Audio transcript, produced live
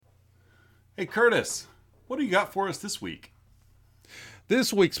Hey, Curtis, what do you got for us this week?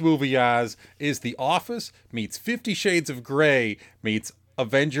 This week's movie, Oz, is The Office meets 50 Shades of Grey meets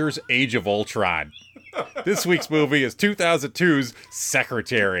Avengers Age of Ultron. This week's movie is 2002's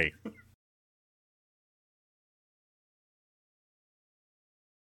Secretary.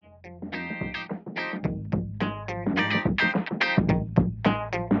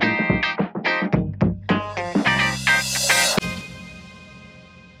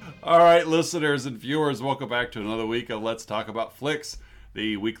 All right, listeners and viewers, welcome back to another week of Let's Talk About Flicks,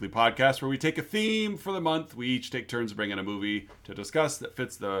 the weekly podcast where we take a theme for the month. We each take turns bringing a movie to discuss that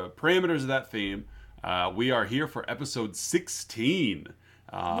fits the parameters of that theme. We are here for episode 16.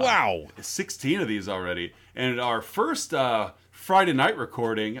 Wow. 16 of these already. And our first Friday night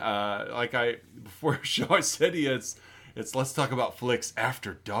recording, before the show, I said to you, it's Let's Talk About Flicks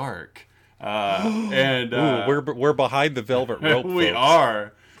After Dark. We're behind the velvet rope. We folks.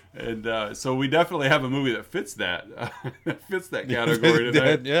 are. And so we definitely have a movie that fits that category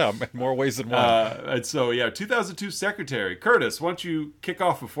today. Yeah, in more ways than one. And so, 2002 Secretary. Curtis, why don't you kick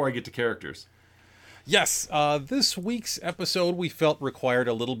off before I get to characters? Yes, this week's episode we felt required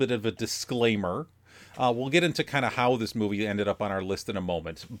a little bit of a disclaimer. We'll get into kind of how this movie ended up on our list in a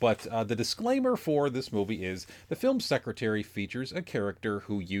moment. But the disclaimer for this movie is the film Secretary features a character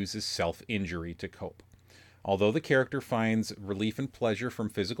who uses self-injury to cope. Although the character finds relief and pleasure from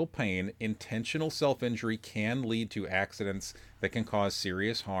physical pain, intentional self-injury can lead to accidents that can cause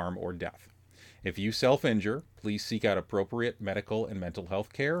serious harm or death. If you self-injure, please seek out appropriate medical and mental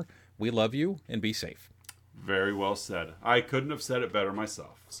health care. We love you, and be safe. Very well said. I couldn't have said it better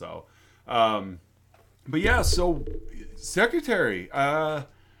myself. So, so Secretary,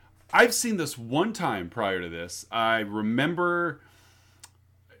 I've seen this one time prior to this. I remember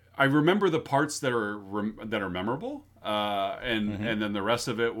the parts that are memorable, and then the rest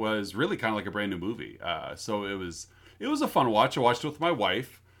of it was really kind of like a brand new movie. So it was a fun watch. I watched it with my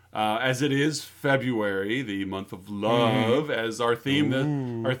wife. As it is February, the month of love, as our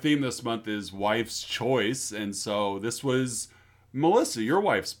theme this month is wife's choice, and so this was Melissa, your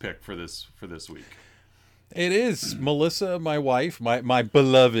wife's pick for this week. It is. Melissa, my wife, my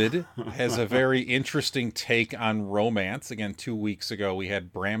beloved, has a very interesting take on romance. Again, 2 weeks ago we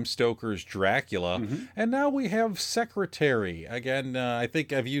had Bram Stoker's Dracula, and now we have Secretary. Again, I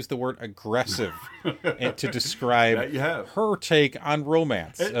think I've used the word aggressive to describe her take on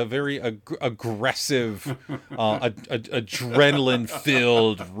romance. A very aggressive,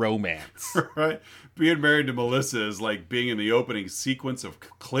 adrenaline-filled romance. Right. Being married to Melissa is like being in the opening sequence of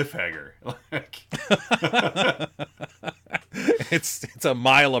Cliffhanger. It's a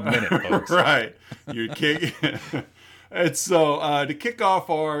mile a minute, folks. Right. You kick. And so to kick off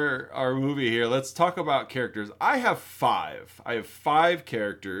our movie here, let's talk about characters. I have five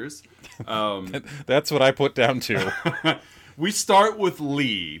characters. That's what I put down to. We start with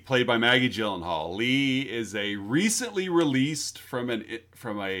Lee, played by Maggie Gyllenhaal. Lee is a recently released from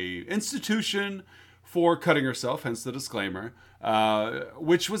a institution for cutting herself, hence the disclaimer,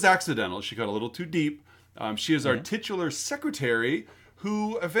 which was accidental. She got a little too deep. She is our titular secretary,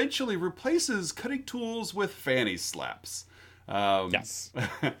 who eventually replaces cutting tools with fanny slaps. Yes.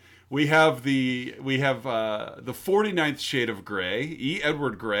 We have the 49th Shade of Grey, E.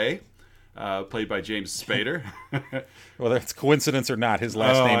 Edward Grey, played by James Spader. Whether it's coincidence or not, his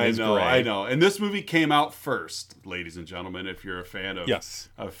last name is Grey. I know. And this movie came out first, ladies and gentlemen. If you're a fan of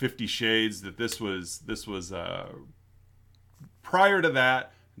 50 Shades, that this was prior to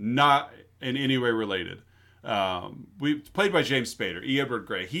that, not in any way related. Played by James Spader, E. Edward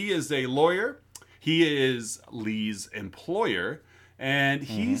Grey. He is a lawyer. He is Lee's employer, and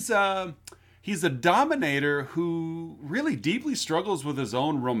he's a dominator who really deeply struggles with his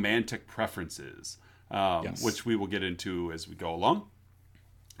own romantic preferences, which we will get into as we go along.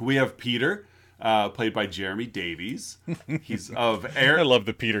 We have Peter, played by Jeremy Davies. He's I love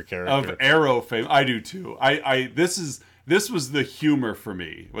the Peter character. Of Arrow fame. I do too. This was the humor for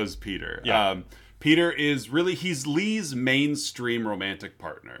me, was Peter. Yeah. Peter is he's Lee's mainstream romantic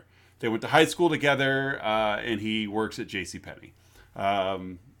partner. They went to high school together, and he works at JCPenney.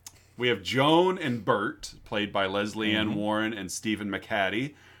 We have Joan and Bert, played by Leslie Ann Warren and Stephen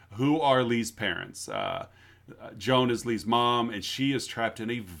McHattie, who are Lee's parents. Joan is Lee's mom, and she is trapped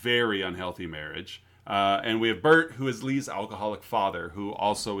in a very unhealthy marriage. And we have Bert, who is Lee's alcoholic father, who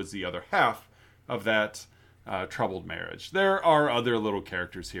also is the other half of that troubled marriage. There are other little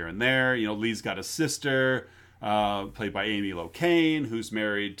characters here and there. Lee's got a sister, played by Amy Locane, who's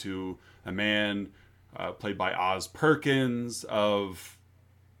married to a man played by Oz Perkins of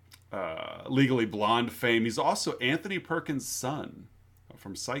Legally Blonde fame. He's also Anthony Perkins' son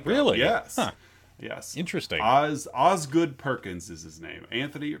from Psycho. Really? Yes. Huh. Yes. Interesting. Osgood Perkins is his name.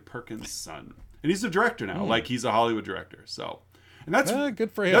 Anthony Perkins' son. And he's a director now. Like, he's a Hollywood director. So, and that's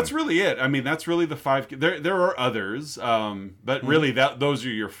good for him. That's really it. I mean, that's really the 5. There are others, but really those are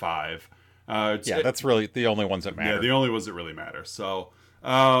your 5. That's really the only ones that matter. Yeah, the only ones that really matter. So,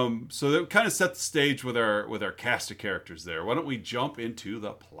 so that kind of set the stage with our cast of characters there. Why don't we jump into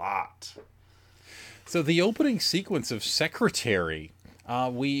the plot? So the opening sequence of Secretary,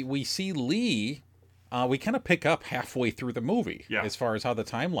 we see Lee. We kind of pick up halfway through the movie as far as how the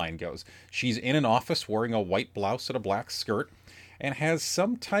timeline goes. She's in an office wearing a white blouse and a black skirt, and has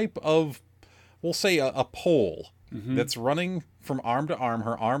some type of, we'll say, a pole that's running from arm to arm.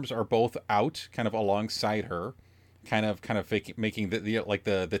 Her arms are both out, kind of alongside her, kind of making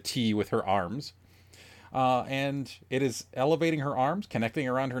the T with her arms. And it is elevating her arms, connecting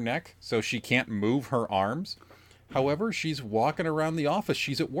around her neck, so she can't move her arms. However, she's walking around the office.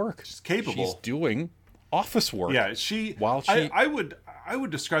 She's at work. She's capable. She's doing office work. Yeah, I would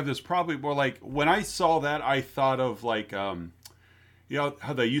describe this probably more like, when I saw that, I thought of like you know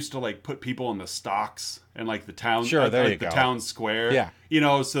how they used to like put people in the stocks and like the town, the town square, you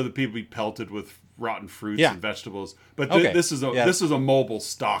know, so that people be pelted with rotten fruits and vegetables. But this is a mobile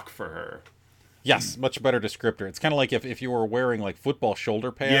stock for her. Yes, much better descriptor. It's kind of like if you were wearing like football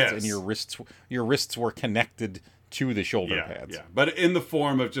shoulder pads and your wrists were connected to the shoulder pads. Yeah, but in the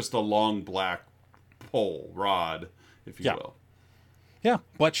form of just a long black pole rod, if you will. Yeah,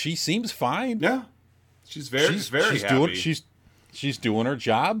 but she seems fine. Yeah, she's very happy. She's doing her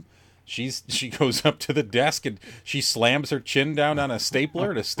job. She goes up to the desk and she slams her chin down on a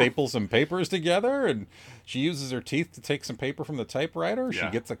stapler to staple some papers together, and she uses her teeth to take some paper from the typewriter. She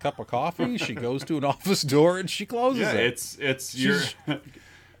gets a cup of coffee. She goes to an office door and she closes it.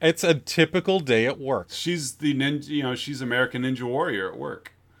 It's a typical day at work. She's the ninja, you know, she's American Ninja Warrior at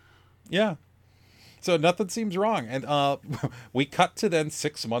work. Yeah. So nothing seems wrong. And we cut to then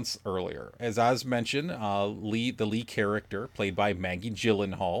 6 months earlier. As Oz mentioned, the Lee character, played by Maggie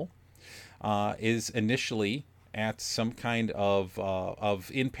Gyllenhaal, is initially at some kind of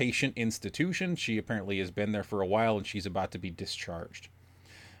inpatient institution. She apparently has been there for a while, and she's about to be discharged.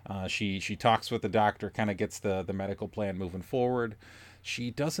 She talks with the doctor, kind of gets the medical plan moving forward.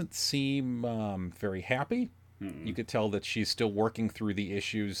 She doesn't seem very happy. Mm-mm. You could tell that she's still working through the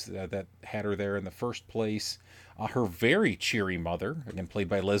issues that had her there in the first place. Her very cheery mother, again played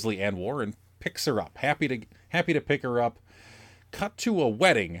by Leslie Ann Warren, picks her up. Happy to pick her up. Cut to a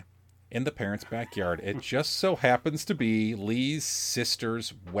wedding in the parents' backyard. It just so happens to be Lee's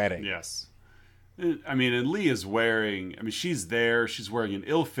sister's wedding. Yes. I mean, and Lee is wearing, she's there. She's wearing an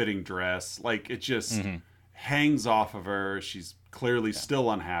ill-fitting dress. Like, it just hangs off of her. She's clearly still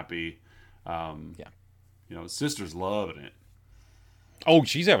unhappy. You know, sister's loving it. Oh,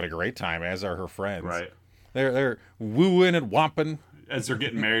 she's having a great time, as are her friends. Right. They're wooing and whomping. As they're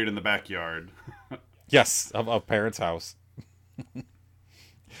getting married in the backyard. Yes, of parents' house.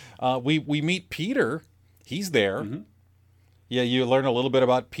 We meet Peter. He's there. Mm-hmm. Yeah, you learn a little bit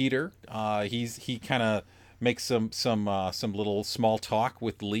about Peter. He kind of makes some little small talk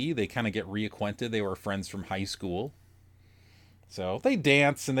with Lee. They kind of get reacquainted. They were friends from high school. So they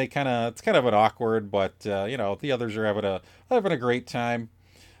dance, and it's kind of an awkward, but you know, the others are having a great time.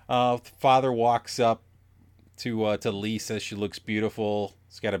 Father walks up to Lee, says she looks beautiful.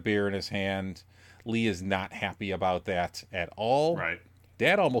 He's got a beer in his hand. Lee is not happy about that at all. Right.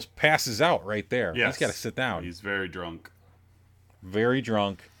 Dad almost passes out right there. Yes. He's got to sit down. He's very drunk. Very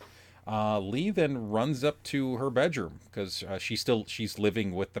drunk. Lee then runs up to her bedroom because she's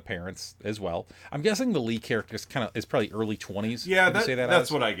living with the parents as well. I'm guessing the Lee character is probably early 20s. Yeah,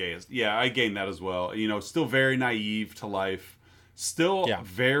 that's what I gained. Yeah, I gained that as well. You know, still very naive to life, still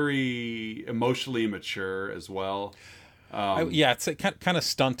very emotionally immature as well. It's kind of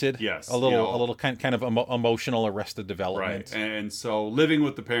stunted. Yes, a little kind of emotional arrested development. Right, and so living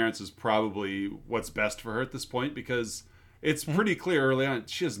with the parents is probably what's best for her at this point, because it's pretty clear early on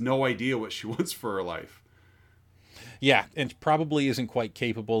she has no idea what she wants for her life. Yeah, and probably isn't quite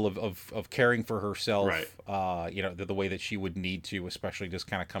capable of caring for herself, right. You know, the way that she would need to, especially just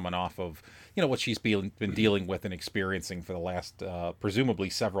kind of coming off of, you know, what she's been dealing with and experiencing for the last, presumably,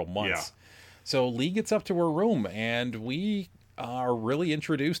 several months. Yeah. So Lee gets up to her room, and we are really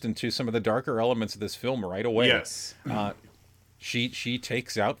introduced into some of the darker elements of this film right away. Yes. She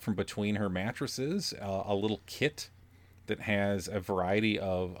takes out from between her mattresses a little kit that has a variety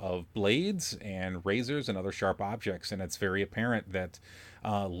of blades and razors and other sharp objects, and it's very apparent that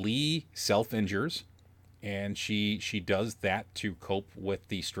Lee self-injures, and she does that to cope with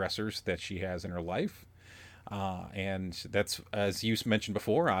the stressors that she has in her life. And that's, as you mentioned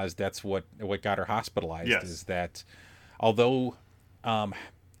before, Oz, that's what got her hospitalized. Yes. Is that although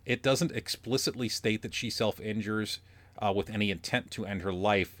it doesn't explicitly state that she self-injures with any intent to end her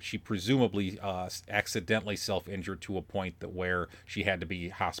life, she presumably accidentally self-injured to a point that where she had to be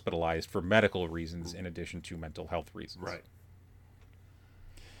hospitalized for medical reasons in addition to mental health reasons. Right.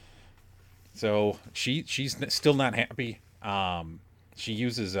 So she's still not happy. She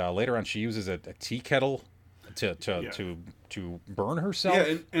uses later on. She uses a tea kettle to burn herself.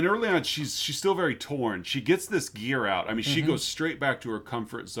 Yeah, and early on, she's still very torn. She gets this gear out. I mean, she goes straight back to her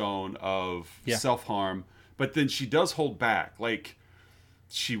comfort zone of self-harm, but then she does hold back. Like,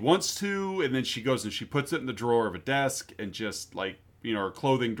 she wants to, and then she goes and she puts it in the drawer of a desk and just, like, her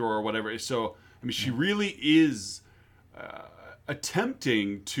clothing drawer or whatever. So, I mean, she really is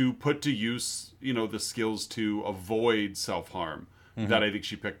attempting to put to use, the skills to avoid self-harm. That I think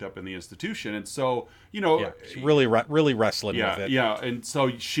she picked up in the institution. And so, she's really wrestling with it. Yeah, and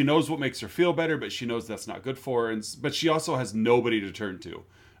so she knows what makes her feel better, but she knows that's not good for her. But she also has nobody to turn to.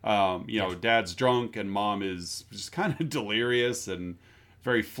 Dad's drunk and mom is just kind of delirious and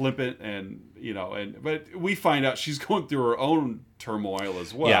very flippant, but we find out she's going through her own turmoil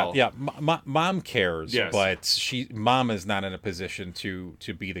as well. Yeah. Mom cares, yes. But mom is not in a position to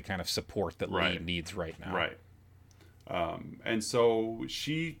be the kind of support that Lee needs right now. Right. And so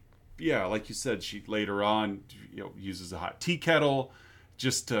she, like you said, she later on, uses a hot tea kettle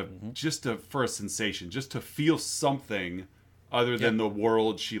just to for a sensation, just to feel something other than the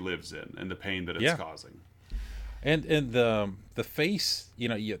world she lives in and the pain that it's causing. And the face,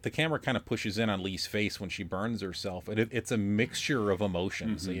 the camera kind of pushes in on Lee's face when she burns herself, and it's a mixture of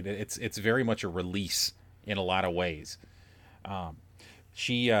emotions. It's very much a release in a lot of ways.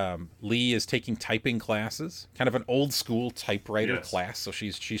 Lee is taking typing classes, kind of an old school typewriter class. So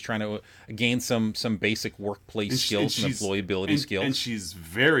she's trying to gain some basic workplace skills and employability skills. And she's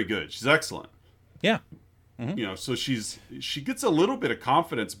very good. She's excellent. Yeah. So she gets a little bit of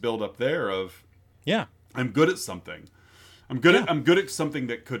confidence build up there of, I'm good at something. I'm good at something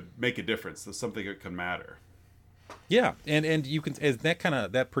that could make a difference. That's something that could matter. Yeah, and you can, as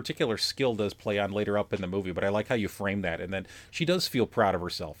that particular skill does play on later up in the movie, but I like how you frame that. And then she does feel proud of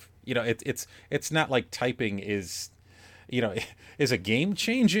herself. It's not like typing is a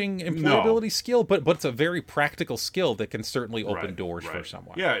game-changing employability skill, but it's a very practical skill that can certainly open doors for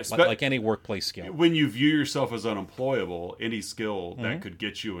someone. Yeah, like any workplace skill. When you view yourself as unemployable, any skill that could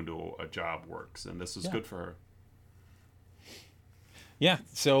get you into a job works, and this is good for her. Yeah,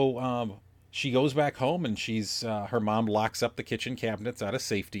 so she goes back home, and she's her mom locks up the kitchen cabinets out of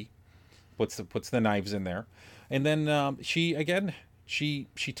safety, puts the knives in there, and then she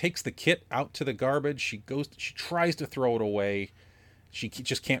takes the kit out to the garbage. She tries to throw it away. She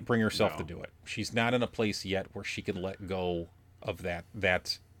just can't bring herself to do it. She's not in a place yet where she can let go of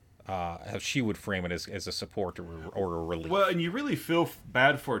that how she would frame it as a support or a relief. Well, and you really feel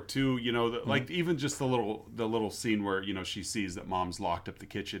bad for it too, like even just the little scene where, she sees that mom's locked up the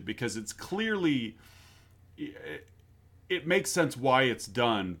kitchen, because it's clearly, it makes sense why it's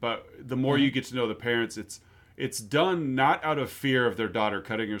done, but the more you get to know the parents, it's done not out of fear of their daughter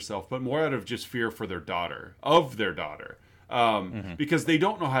cutting herself, but more out of just fear for their daughter. Because they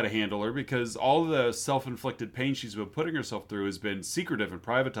don't know how to handle her, because all the self-inflicted pain she's been putting herself through has been secretive and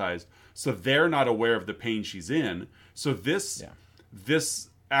privatized, so they're not aware of the pain she's in. So this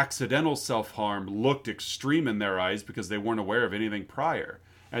accidental self-harm looked extreme in their eyes because they weren't aware of anything prior.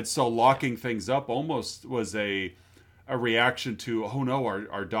 And so locking things up almost was a reaction to, oh no,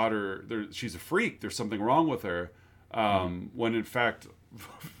 our daughter, she's a freak, there's something wrong with her. When in fact,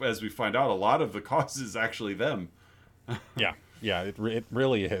 as we find out, a lot of the cause is actually them. It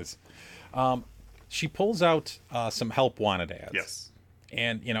really is. She pulls out some help wanted ads. Yes.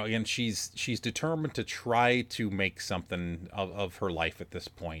 And she's determined to try to make something of her life at this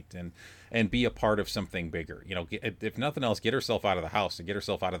point and be a part of something bigger. If nothing else, get herself out of the house and get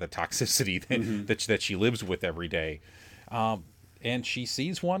herself out of the toxicity that she lives with every day. And she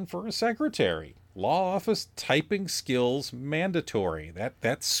sees one for a secretary. Law office typing skills mandatory.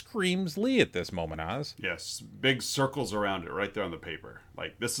 That screams Lee at this moment, Oz. Yes, big circles around it right there on the paper.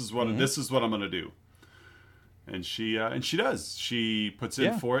 Like, this is what I'm going to do. And she does. She puts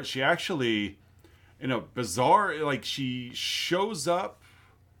in for it. She actually, bizarre, like, she shows up.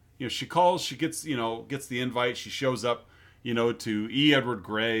 She calls. She gets the invite. She shows up. To E. Edward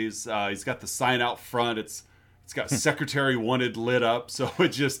Gray's. He's got the sign out front. It's got secretary wanted lit up. So it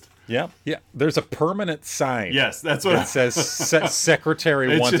just. Yeah. There's a permanent sign. Yes, that's what it says.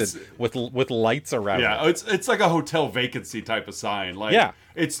 Secretary wanted just, with lights around. Yeah, it. it's like a hotel vacancy type of sign. Like, yeah,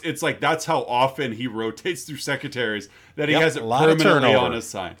 it's like that's how often he rotates through secretaries that he has it a lot of permanently turnover on his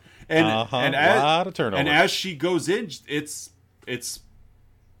sign. And a lot of turnover. And as she goes in, it's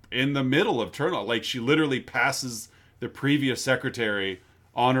in the middle of turnover. Like, she literally passes the previous secretary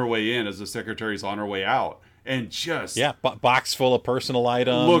on her way in as the secretary's on her way out. And just box full of personal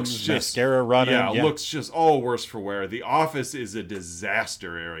items, looks just mascara running. Looks just all worse for wear. The office is a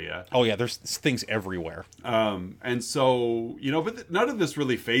disaster area. Oh yeah, there's things everywhere. And so but none of this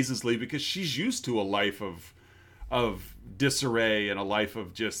really phases Lee because she's used to a life of disarray and a life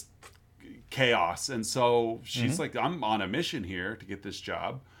of just chaos. And so she's like, I'm on a mission here to get this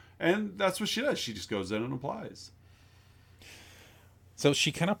job, and that's what she does. She just goes in and applies. So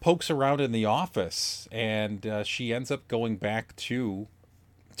she kind of pokes around in the office, and she ends up going back to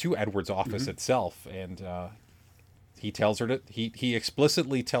Edward's office itself, and he tells her he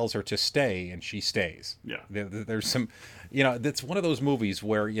explicitly tells her to stay, and she stays. Yeah, there's some, that's one of those movies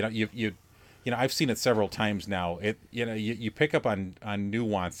where you I've seen it several times now. You pick up on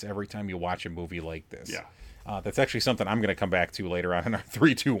nuance every time you watch a movie like this. Yeah, that's actually something I'm going to come back to later on in our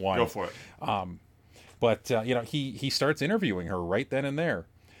 3, 2, 1. Go for it. But he starts interviewing her right then and there,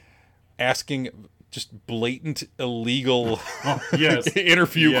 asking just blatant illegal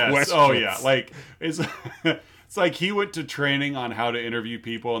interview questions. Oh yeah, like it's like he went to training on how to interview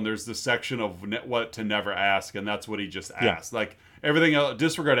people, and there's this section of what to never ask, and that's what he just asked. Like everything else,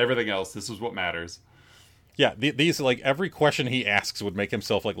 disregard everything else. This is what matters. Yeah, these like every question he asks would make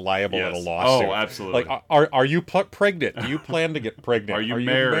himself like liable in a lawsuit. Oh, absolutely. Like, are you pregnant? Do you plan to get pregnant? Are you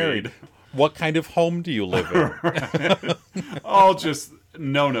married? What kind of home do you live in? All just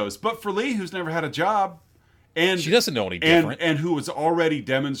no-nos. But for Lee, who's never had a job, and she doesn't know any different, and who has already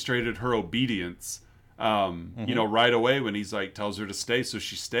demonstrated her obedience, right away when he's like tells her to stay, so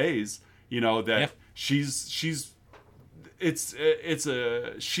she stays. She's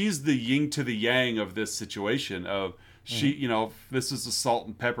the yin to the yang of this situation. Of this is a salt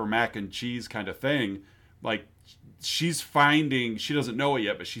and pepper mac and cheese kind of thing. Like, she doesn't know it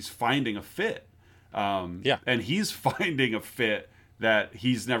yet, but she's finding a fit. And he's finding a fit that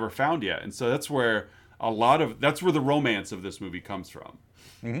he's never found yet. And so that's where the romance of this movie comes from.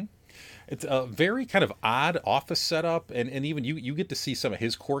 Mm-hmm. It's a very kind of odd office setup, and even you get to see some of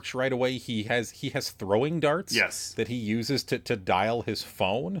his quirks right away. He has throwing darts that he uses to dial his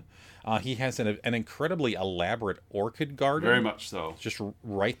phone. He has an incredibly elaborate orchid garden. Very much so. Just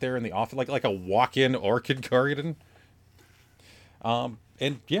right there in the office, like a walk-in orchid garden. And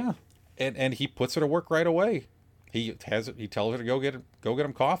he puts her to work right away. He tells her to go get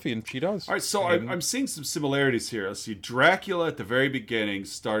him coffee, and she does. All right, so I'm seeing some similarities here. Let's see. Dracula at the very beginning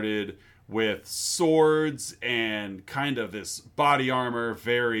started with swords and kind of this body armor,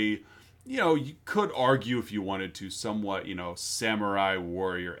 very, you could argue if you wanted to, somewhat, samurai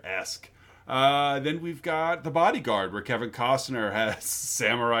warrior-esque. Then we've got The Bodyguard, where Kevin Costner has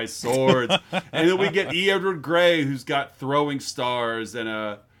samurai swords. And then we get E. Edward Grey, who's got throwing stars and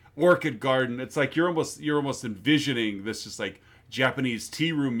a orchid garden. It's like you're almost envisioning this just like Japanese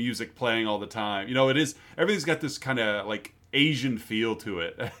tea room music playing all the time. Everything's got this kind of like Asian feel to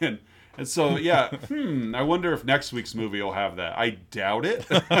it. And so, I wonder if next week's movie will have that. I doubt it.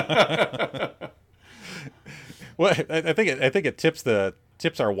 Well, I think it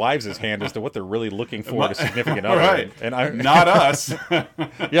tips our wives' hand as to what they're really looking for in a significant other. Right. And not us.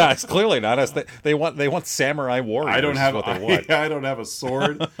 Yeah, it's clearly not us. They want samurai warriors. I don't have what they want. I don't have a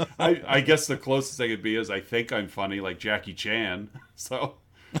sword. I guess the closest I could be is I think I'm funny like Jackie Chan. So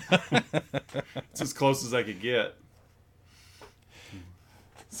it's as close as I could get.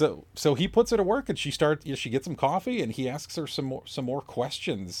 So he puts her to work, and she gets him coffee, and he asks her some more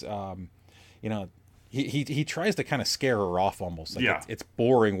questions. He tries to kind of scare her off almost. Like it's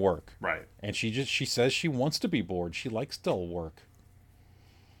boring work. Right. And she says she wants to be bored. She likes dull work.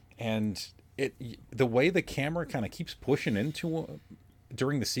 And the way the camera kind of keeps pushing into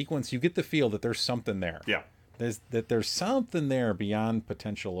during the sequence, you get the feel that there's something there. Yeah. There's something there beyond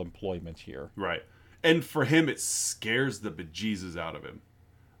potential employment here. Right. And for him, it scares the bejesus out of him.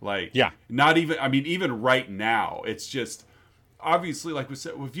 Like, not even, even right now, it's just, obviously, like we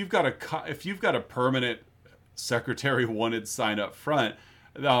said, if you've got a permanent secretary wanted sign up front,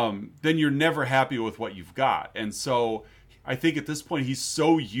 then you're never happy with what you've got. And so I think at this point, he's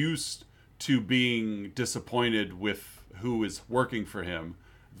so used to being disappointed with who is working for him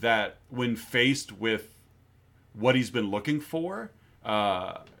that when faced with what he's been looking for,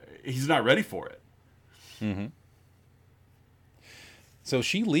 he's not ready for it. Mm-hmm. So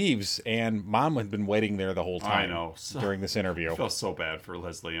she leaves, and Mom had been waiting there the whole time. I know. During this interview. I feel so bad for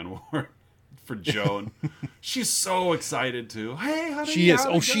Leslie Ann Warren, for Joan. She's so excited too. Hey, honey, She is.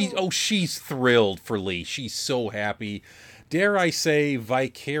 how'd it She's thrilled for Lee. She's so happy. Dare I say,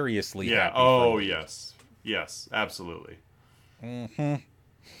 vicariously yeah. happy. Oh, yes. Yes, absolutely.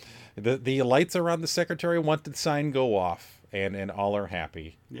 The lights around the secretary wanted sign go off, and all are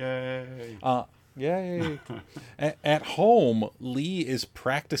happy. Yay. Yay. At home, Lee is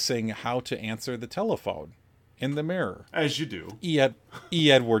practicing how to answer the telephone in the mirror. As you do. E.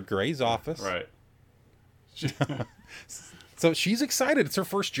 Edward Gray's office. Right. So she's excited. It's her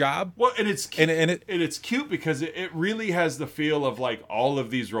first job. Well, and it's cute, And it's cute because it really has the feel of like all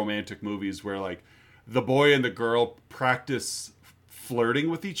of these romantic movies where like the boy and the girl practice flirting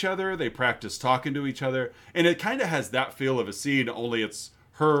with each other. They practice talking to each other. And it kind of has that feel of a scene, only it's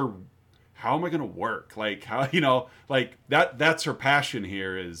her, how am I going to work? Like how, like that's her passion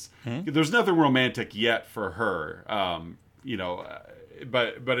here is there's nothing romantic yet for her.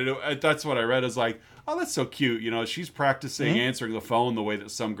 But that's what I read is like, oh, that's so cute. She's practicing answering the phone the way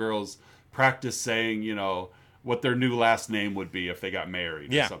that some girls practice saying, what their new last name would be if they got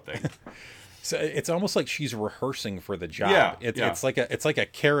married or something. So it's almost like she's rehearsing for the job. Yeah, It's like a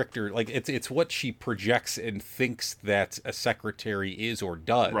character. Like it's what she projects and thinks that a secretary is or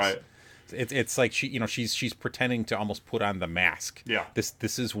does. Right. It's like she's pretending to almost put on the mask. Yeah.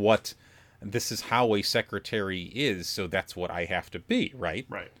 This is how a secretary is. So that's what I have to be. Right.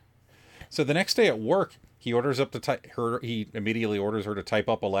 Right. So the next day at work, he orders up to he immediately orders her to type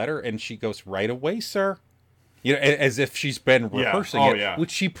up a letter, and she goes, "Right away, sir." As if she's been rehearsing it, yeah.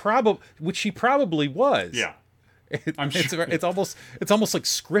 which she probably was. Yeah. I'm sure. It's almost like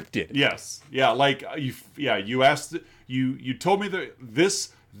scripted. Yes. Yeah. Like you asked, you told me that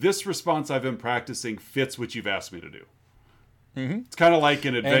this response I've been practicing fits what you've asked me to do. Mm-hmm. It's kind of like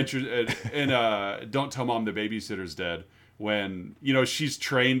an adventure in Don't Tell Mom the Babysitter's Dead. When, she's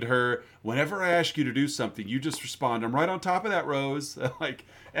trained her, whenever I ask you to do something, you just respond, I'm right on top of that, Rose.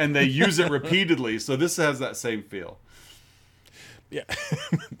 And they use it repeatedly. So this has that same feel. Yeah.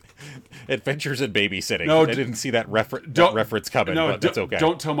 Adventures in Babysitting. No, I didn't see that reference coming, but that's okay.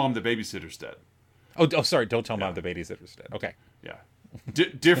 Don't Tell Mom the Babysitter's Dead. Oh, sorry. Don't Tell Mom the Babysitter's Dead. Okay. Yeah.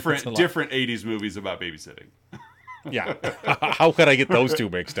 Different 80s movies about babysitting. Yeah. How could I get those two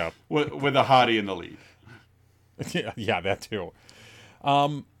mixed up? With a hottie in the lead. Yeah, that too.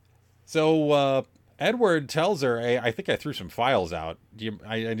 So Edward tells her, "Hey, I think I threw some files out.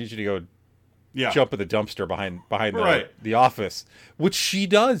 I need you to go jump in the dumpster behind the office," which she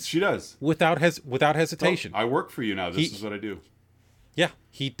does. She does without hesitation. I work for you now. This is what I do. Yeah,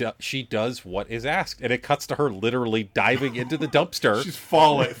 she does what is asked, and it cuts to her literally diving into the dumpster. She's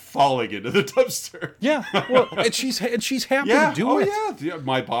falling into the dumpster. Yeah, well, and she's happy to do it. Yeah,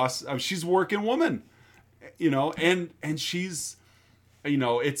 my boss. She's a working woman. And she's,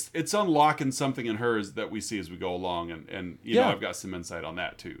 it's unlocking something in her that we see as we go along, and I've got some insight on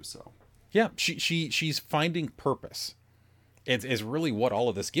that too. So yeah, she's finding purpose. Is really what all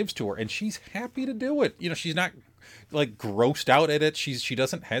of this gives to her, and she's happy to do it. She's not like grossed out at it. She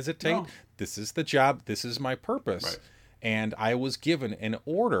doesn't hesitate. No. This is the job. This is my purpose, right. And I was given an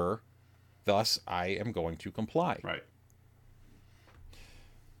order, thus I am going to comply. Right.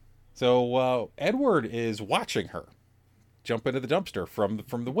 So Edward is watching her jump into the dumpster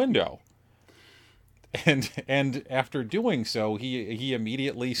from the window, and after doing so, he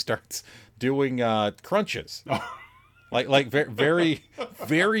immediately starts doing crunches, like very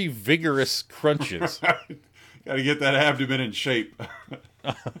very vigorous crunches. Got to get that abdomen in shape.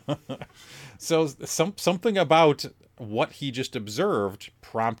 So something about what he just observed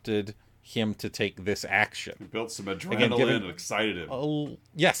prompted him to take this action. He built some adrenaline and excited him.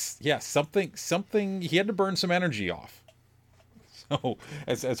 Yes, something he had to burn some energy off. So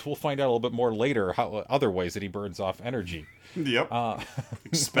as we'll find out a little bit more later, how other ways that he burns off energy. Yep.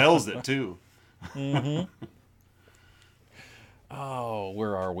 Expels it too. Mm-hmm. Oh,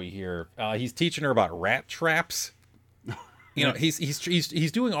 where are we here? He's teaching her about rat traps.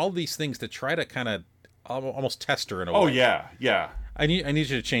 He's doing all these things to try to kind of almost test her in a way. Oh yeah. I need you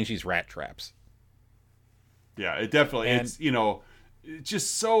to change these rat traps. Yeah, it definitely. It's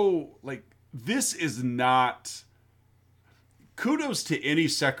just so like this is not. Kudos to any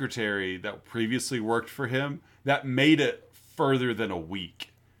secretary that previously worked for him that made it further than a week.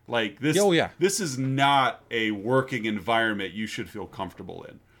 Like this. Oh yeah. This is not a working environment you should feel comfortable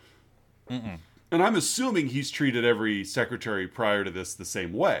in. Mm-mm. And I'm assuming he's treated every secretary prior to this the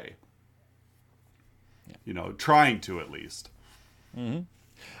same way. Trying to at least. Mm-hmm.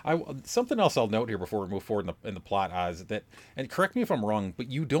 Something else I'll note here before we move forward in the plot is that, and correct me if I'm wrong, but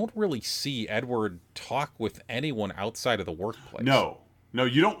you don't really see Edward talk with anyone outside of the workplace. No,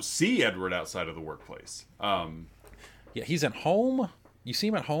 you don't see Edward outside of the workplace. Yeah, he's at home. You see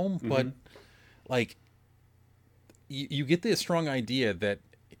him at home, but like you get the strong idea that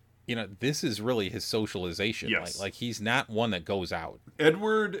this is really his socialization. Yes. Like he's not one that goes out.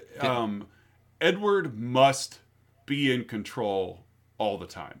 Edward must be in control all the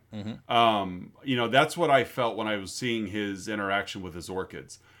time. That's what I felt when I was seeing his interaction with his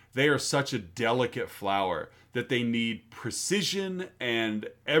orchids. They are such a delicate flower that they need precision, and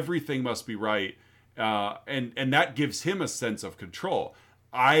everything must be right. And that gives him a sense of control.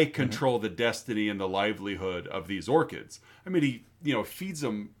 I control the destiny and the livelihood of these orchids. I mean, he feeds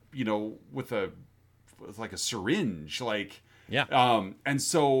them, with like a syringe, like, yeah. And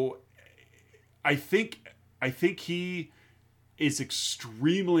so I think he is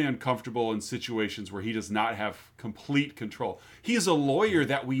extremely uncomfortable in situations where he does not have complete control. He is a lawyer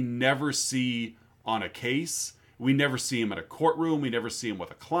that we never see on a case. We never see him in a courtroom. We never see him with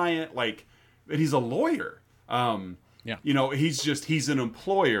a client. And he's a lawyer. Yeah. He's an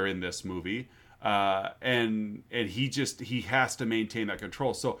employer in this movie. And he has to maintain that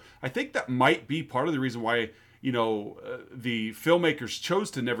control. So I think that might be part of the reason why, the filmmakers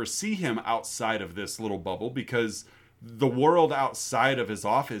chose to never see him outside of this little bubble, because the world outside of his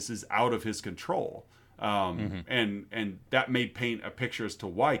office is out of his control. And that may paint a picture as to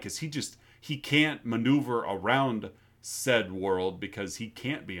why, because he can't maneuver around said world because he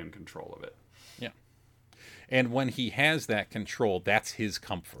can't be in control of it. Yeah. And when he has that control, that's his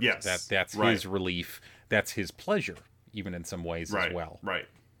comfort. Yes. That's right. his relief. That's his pleasure, even in some ways right. as well. Right.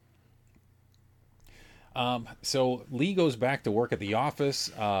 So Lee goes back to work at the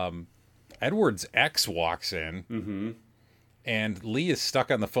office. Edward's ex walks in, and Lee is stuck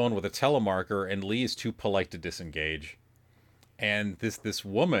on the phone with a telemarketer, and Lee is too polite to disengage. And this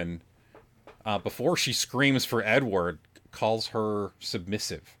woman, before she screams for Edward, calls her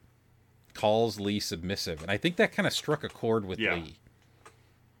submissive. Calls Lee submissive. And I think that kind of struck a chord with Lee.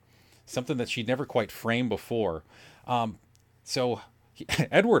 Something that she'd never quite framed before.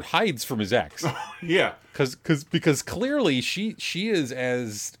 Edward hides from his ex. Yeah. Because clearly she is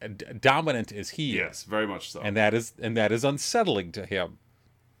as dominant as he is. Yes, very much so. And that is unsettling to him.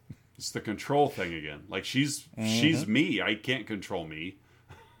 It's the control thing again. Like she's me. I can't control me.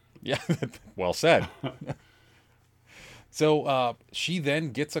 Yeah, well said. So she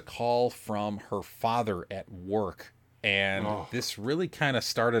then gets a call from her father at work, and this really kind of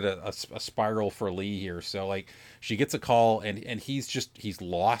started a spiral for Lee here. So like she gets a call, and he's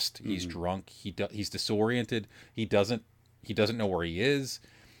lost, he's drunk, he's disoriented, he doesn't know where he is.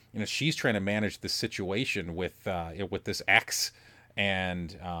 She's trying to manage the situation with this ex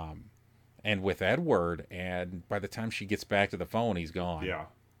and with Edward, and by the time she gets back to the phone, he's gone. Yeah.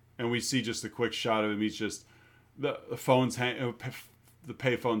 And we see just a quick shot of him. He's just the phone's the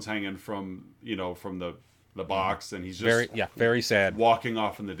payphone's hanging from the box, and he's just very sad, walking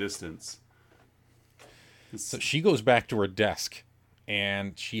off in the distance. So she goes back to her desk,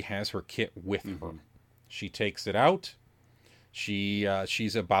 and she has her kit with her. She takes it out.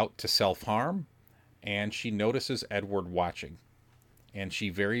 She's about to self-harm, and she notices Edward watching, and she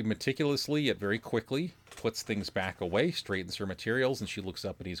very meticulously yet very quickly puts things back away, straightens her materials, and she looks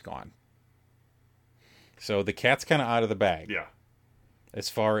up and he's gone. So the cat's kind of out of the bag. Yeah. As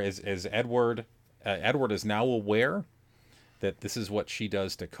far as Edward is now aware that this is what she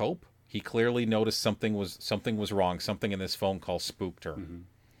does to cope. He clearly noticed something was wrong. Something in this phone call spooked her.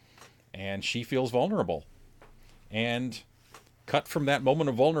 And she feels vulnerable. And cut from that moment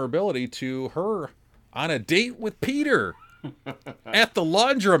of vulnerability to her on a date with Peter at the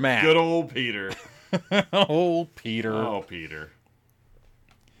laundromat. Good old Peter. Oh, Peter. Oh, Peter.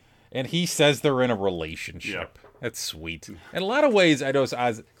 And he says they're in a relationship. Yep. That's sweet. In a lot of ways, I know.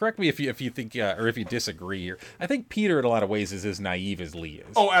 Correct me if you think or if you disagree here. I think Peter, in a lot of ways, is as naive as Lee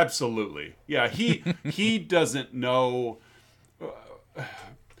is. Oh, absolutely. Yeah, he doesn't know.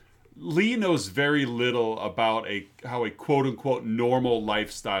 Lee knows very little about how a quote unquote normal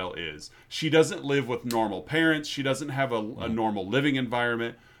lifestyle is. She doesn't live with normal parents. She doesn't have a normal living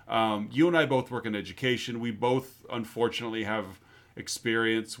environment. You and I both work in education. We both, unfortunately, have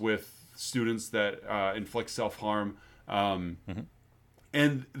experience with students that inflict self-harm.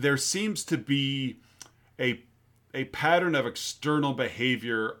 And there seems to be a pattern of external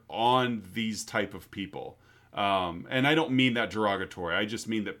behavior on these type of people. And I don't mean that derogatory. I just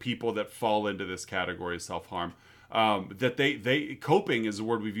mean that people that fall into this category of self-harm, that they coping is a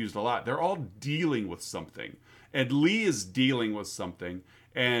word we've used a lot. They're all dealing with something. And Lee is dealing with something.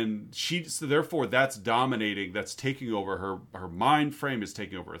 and so therefore that's dominating, that's taking over her mind frame, is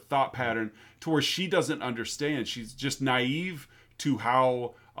taking over her thought pattern, to where she doesn't understand. She's just naive to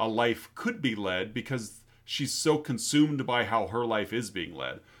how a life could be led because she's so consumed by how her life is being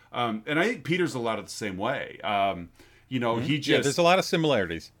led. And I think Peter's a lot of the same way. He just, there's a lot of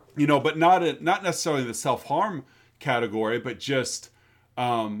similarities, but not necessarily the self-harm category, but just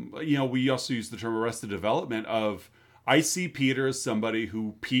we also use the term arrested development of, I see Peter as somebody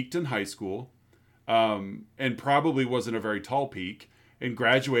who peaked in high school, and probably wasn't a very tall peak, and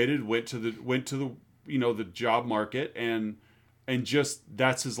graduated, went to the the job market, and just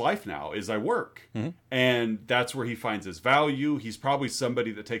that's his life now, is I work. And that's where he finds his value. He's probably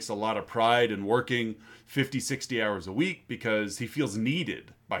somebody that takes a lot of pride in working 50, 60 hours a week because he feels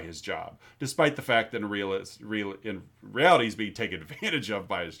needed by his job, despite the fact that in reality he's being taken advantage of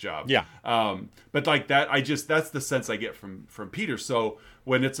by his job. Yeah. But like that, that's the sense I get from Peter. So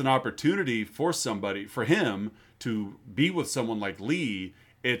when it's an opportunity for him to be with someone like Lee,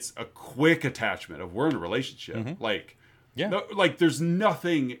 it's a quick attachment of, we're in a relationship. Like there's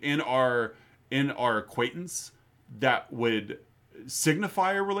nothing in our acquaintance that would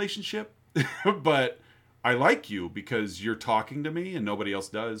signify a relationship, but I like you because you're talking to me and nobody else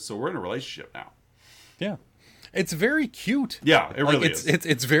does, so we're in a relationship now. Yeah. It's very cute. Yeah, it really is.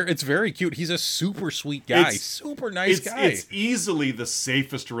 It's very cute. He's a super sweet guy, super nice guy. It's easily the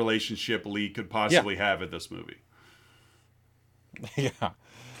safest relationship Lee could possibly have in this movie. Yeah.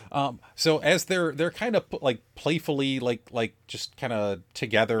 So as they're kind of like playfully like just kind of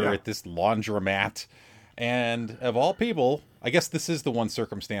together at this laundromat, and of all people, I guess this is the one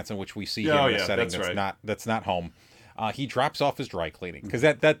circumstance in which we see him in a setting that's not home. He drops off his dry cleaning, because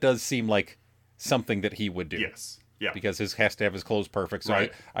that does seem like something that he would do. Yes. Yeah. Because he has to have his clothes perfect. So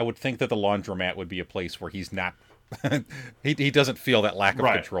I would think that the laundromat would be a place where he's not he doesn't feel that lack of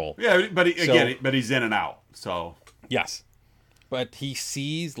control. Yeah, but he's in and out. So yes. But he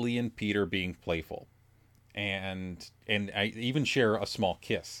sees Lee and Peter being playful, and I even share a small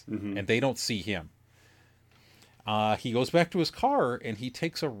kiss, and they don't see him. He goes back to his car, and he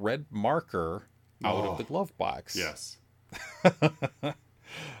takes a red marker out of the glove box. Yes.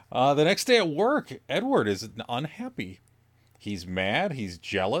 The next day at work, Edward is unhappy. He's mad. He's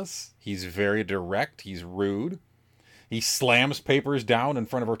jealous. He's very direct. He's rude. He slams papers down in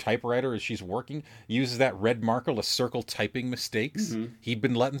front of her typewriter as she's working, uses that red marker to circle typing mistakes. He'd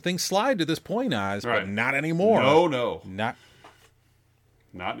been letting things slide to this point, Oz, but not anymore. No.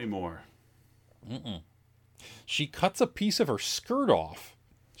 Not anymore. She cuts a piece of her skirt off.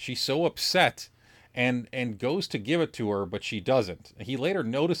 She's so upset and goes to give it to her, but she doesn't. He later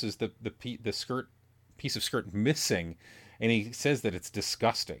notices the piece of skirt missing, and he says that it's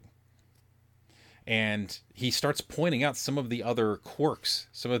disgusting. And he starts pointing out some of the other quirks,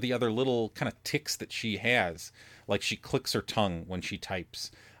 some of the other little kind of tics that she has. Like she clicks her tongue when she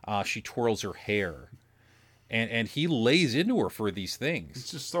types. She twirls her hair. And he lays into her for these things.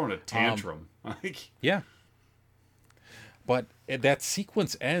 He's just throwing a tantrum. Yeah. But that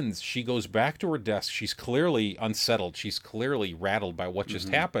sequence ends. She goes back to her desk. She's clearly unsettled. She's clearly rattled by what just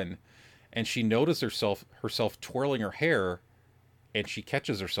happened. And she notices herself twirling her hair. And she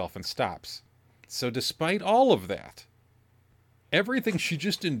catches herself and stops. So despite all of that, everything she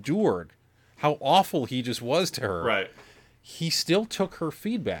just endured, how awful he just was to her, he still took her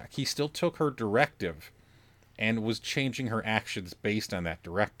feedback. He still took her directive and was changing her actions based on that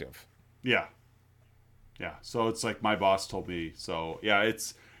directive. Yeah. Yeah. So it's like my boss told me. So yeah,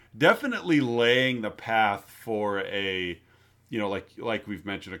 it's definitely laying the path for a, like we've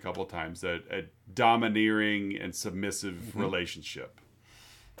mentioned a couple of times, a domineering and submissive relationship.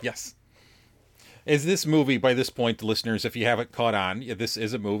 Yes. Is this movie, by this point, listeners, if you haven't caught on, this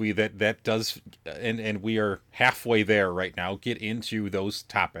is a movie that does, and we are halfway there right now, get into those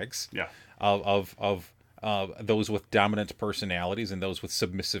topics of those with dominant personalities and those with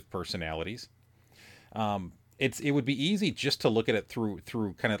submissive personalities. It would be easy just to look at it through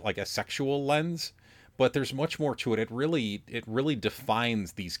kind of like a sexual lens, but there's much more to it. It really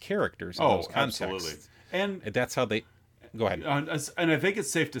defines these characters in those contexts. Absolutely. And that's how they go ahead. And I think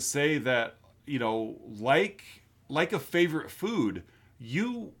it's safe to say that, like a favorite food,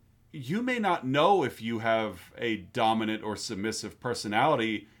 you may not know if you have a dominant or submissive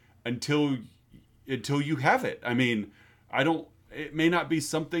personality until you have it. I mean, it may not be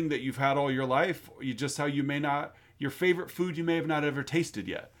something that you've had all your life. Your favorite food you may have not ever tasted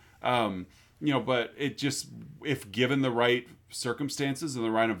yet. But it just, if given the right circumstances and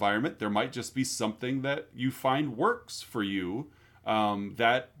the right environment, there might just be something that you find works for you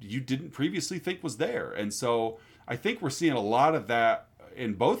that you didn't previously think was there. And so I think we're seeing a lot of that,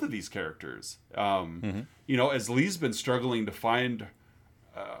 in both of these characters. You know, as Lee's been struggling to find,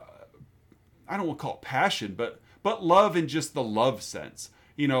 I don't want to call it passion, but love in just the love sense.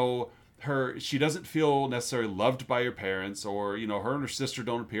 You know, she doesn't feel necessarily loved by her parents, or, you know, her and her sister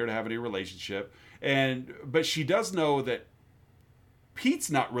don't appear to have any relationship. But she does know that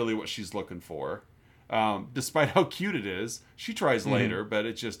Pete's not really what she's looking for. Despite how cute it is. She tries later, but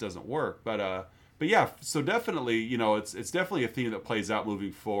it just doesn't work. But yeah, so definitely, you know, it's definitely a theme that plays out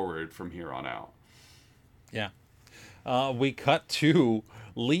moving forward from here on out. Yeah. We cut to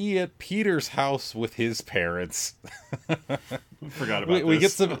Lee at Peter's house with his parents. Forgot about we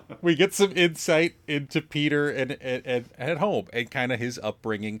this. we get some insight into Peter and at home and kind of his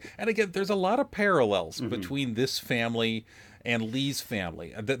upbringing. And again, there's a lot of parallels between this family and Lee's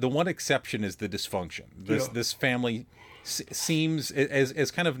family. The one exception is the dysfunction. This family seems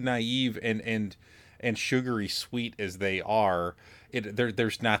as kind of naive and sugary sweet as they are.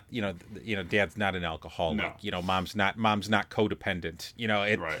 There's not, you know, dad's not an alcoholic. No. You know, mom's not codependent. You know,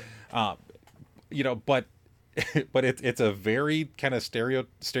 Right. You know, but it's a very kind of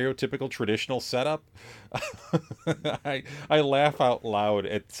stereotypical traditional setup. I laugh out loud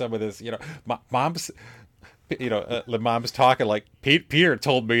at some of this. You know, mom's. You know, the mom's talking like, Peter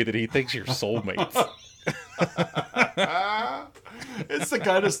told me that he thinks you're soulmates. It's the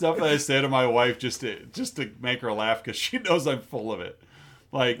kind of stuff that I say to my wife just to make her laugh, because she knows I'm full of it.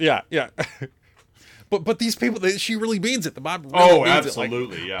 Like, yeah. But these people, she really means it. The mom really means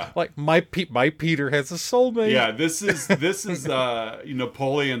absolutely, it. yeah. Like my Peter has a soulmate. Yeah, this is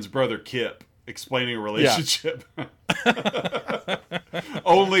Napoleon's brother Kip explaining a relationship. Yeah.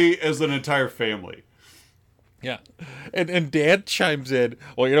 Only as an entire family. Yeah, and Dad chimes in.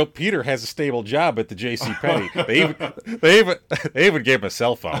 Well, you know, Peter has a stable job at the J.C. Penney. They even gave him a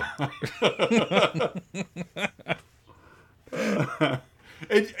cell phone.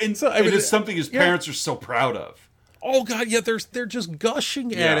 and so I mean, it's something his parents are so proud of. Oh God, yeah, they're just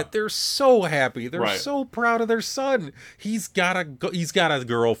gushing at it. They're so happy. They're so proud of their son. He's got a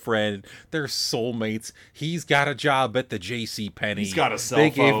girlfriend. They're soulmates. He's got a job at the J.C. Penney. He's got a cell phone.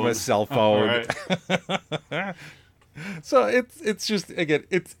 They gave him a cell phone. Right. So it's just, again,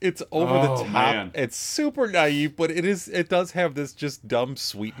 it's over the top. Man. It's super naive, but it does have this just dumb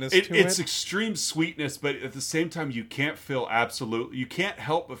sweetness to it. It's extreme sweetness, but at the same time you can't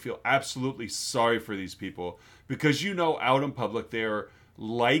help but feel absolutely sorry for these people, because, you know, out in public they're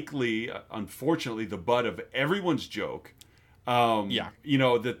likely, unfortunately, the butt of everyone's joke. You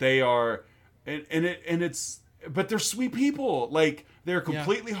know, that they are, but they're sweet people. Like, they're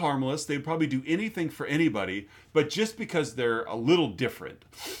completely harmless. They'd probably do anything for anybody, but just because they're a little different,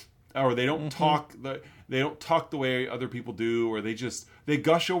 or they don't talk the way other people do, or they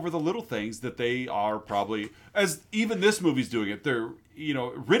gush over the little things that they are probably, as even this movie's doing it, they're, you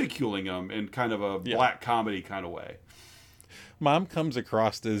know, ridiculing them in kind of a black comedy kind of way. Mom comes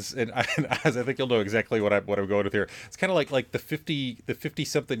across as I think you'll know exactly what I'm going with here. It's kind of like the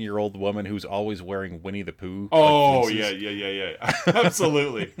 50-something-year-old woman who's always wearing Winnie the Pooh. Oh, yeah.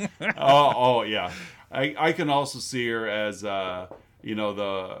 Absolutely. oh yeah. I can also see her as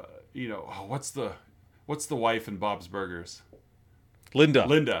what's the wife in Bob's Burgers?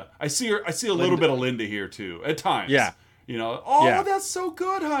 Linda. I see a little bit of Linda here too at times. Yeah. You know, that's so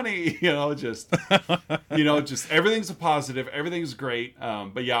good, honey. You know, just everything's a positive, everything's great.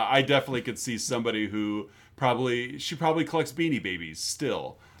 But yeah, I definitely could see somebody who probably collects Beanie Babies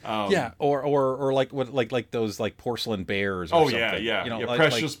still. Or like those like porcelain bears. Or something. Yeah. You know,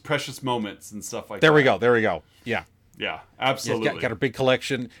 precious moments and stuff like that. There we go. Yeah. Yeah, absolutely. Got her big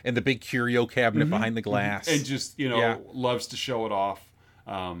collection and the big curio cabinet behind the glass, and just loves to show it off.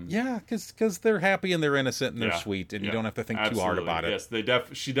 Because they're happy and they're innocent and they're sweet, and you don't have to think too hard about it. Yes,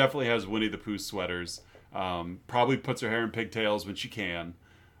 she definitely has Winnie the Pooh sweaters. Probably puts her hair in pigtails when she can.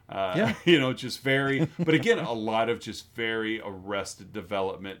 Just very, but again, a lot of just very Arrested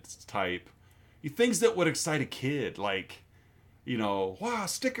Development type things that would excite a kid, like, wow,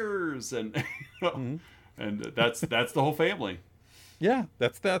 stickers, and and that's the whole family. Yeah,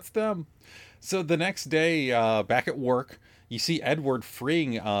 that's them. So the next day, back at work, you see Edward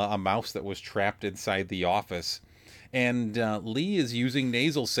freeing a mouse that was trapped inside the office. And Lee is using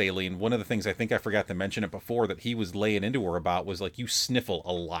nasal saline. One of the things I think I forgot to mention it before that he was laying into her about was like, you sniffle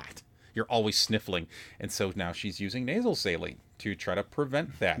a lot. You're always sniffling. And so now she's using nasal saline to try to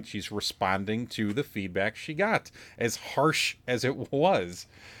prevent that. She's responding to the feedback she got, as harsh as it was.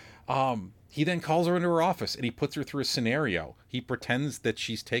 He then calls her into her office and he puts her through a scenario. He pretends that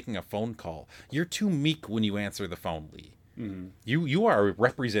she's taking a phone call. You're too meek when you answer the phone, Lee. Mm-hmm. You are a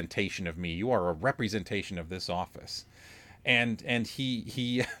representation of me. You are a representation of this office. and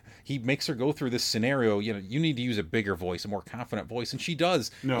he he makes her go through this scenario. You need to use a bigger voice, a more confident voice, and she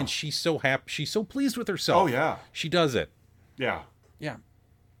does. No. And she's so happy, she's so pleased with herself. Oh, yeah. She does it. Yeah. Yeah.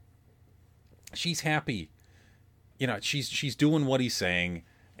 She's happy. She's doing what he's saying,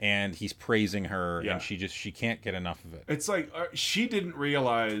 and he's praising her, Yeah. and she can't get enough of it. It's like she didn't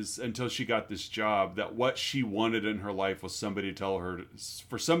realize until she got this job that what she wanted in her life was somebody to tell her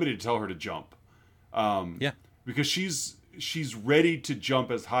to jump. Yeah. Because she's ready to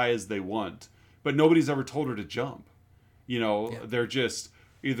jump as high as they want, but nobody's ever told her to jump. They're just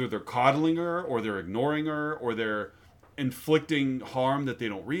either they're coddling her, or they're ignoring her, or they're inflicting harm that they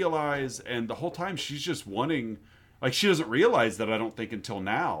don't realize. And the whole time she's just wanting, like, she doesn't realize that, I don't think, until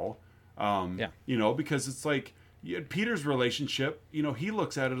now. Because it's like Peter's relationship, he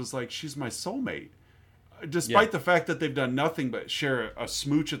looks at it as like, she's my soulmate, despite the fact that they've done nothing but share a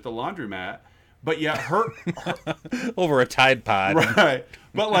smooch at the laundromat. But yet her over a Tide Pod. Right.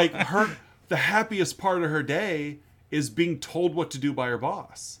 But like the happiest part of her day is being told what to do by her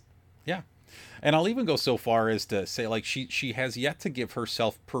boss. Yeah. And I'll even go so far as to say, like, she has yet to give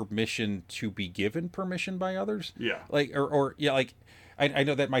herself permission to be given permission by others. Yeah. Like, like, I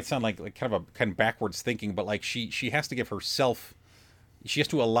know that might sound like kind of backwards thinking, but like she has to give herself, she has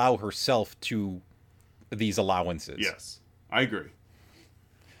to allow herself to these allowances. Yes, I agree.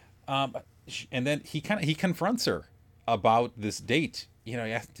 And then he confronts her about this date.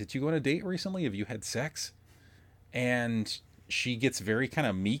 Did you go on a date recently? Have you had sex? And she gets very kind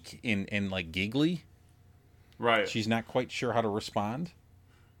of meek and like giggly. Right. She's not quite sure how to respond.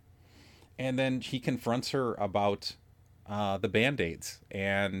 And then he confronts her about the Band-Aids,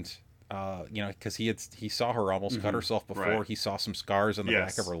 and because he saw her almost cut herself before. Right. He saw some scars on the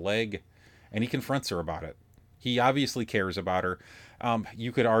back of her leg, and he confronts her about it. He obviously cares about her.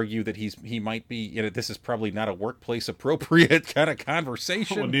 You could argue that he might be. This is probably not a workplace appropriate kind of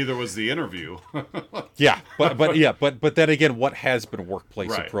conversation. Well, neither was the interview. Yeah, but then again, what has been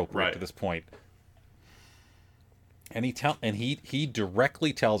workplace appropriate to this point? And he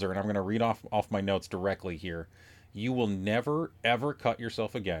directly tells her, and I'm going to read off my notes directly here. You will never ever cut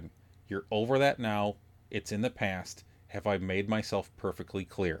yourself again. You're over that now. It's in the past. Have I made myself perfectly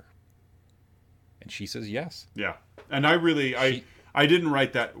clear? And she says yes. Yeah, and I didn't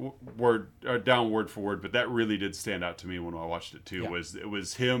write that word down word for word, but that really did stand out to me when I watched it too. Yeah. It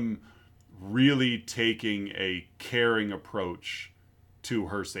was him really taking a caring approach to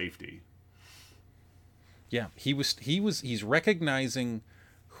her safety. Yeah, he's recognizing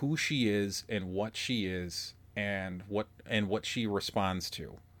who she is and what she is and what she responds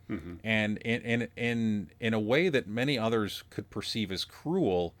to. Mm-hmm. And in a way that many others could perceive as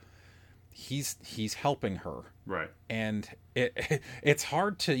cruel, he's helping her. Right. And it's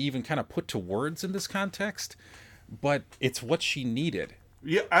hard to even kind of put to words in this context, but it's what she needed.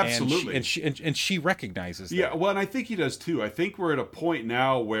 Yeah, absolutely. And she recognizes that. Yeah, well, and I think he does too. I think we're at a point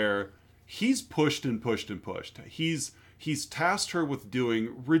now where he's pushed and pushed and pushed. He's tasked her with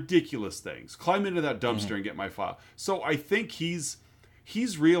doing ridiculous things. Climb into that dumpster and get my file. So I think he's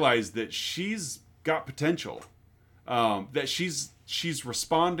realized that she's got potential. That she's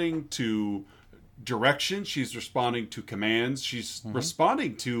responding to direction. She's responding to commands. She's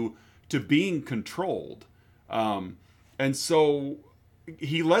responding to being controlled. And so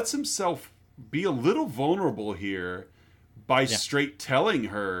he lets himself be a little vulnerable here by straight telling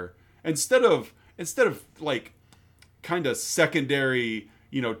her, instead of like kind of secondary,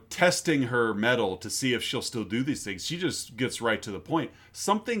 testing her mettle to see if she'll still do these things. She just gets right to the point.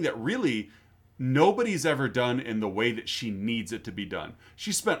 Something that really nobody's ever done in the way that she needs it to be done.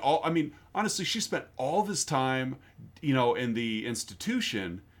 She spent all this time, in the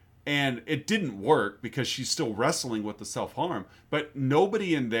institution, and it didn't work because she's still wrestling with the self-harm. But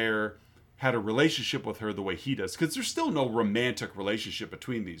nobody in there had a relationship with her the way he does, because there's still no romantic relationship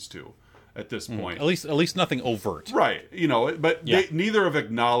between these two at this point. At least nothing overt. Right. But neither have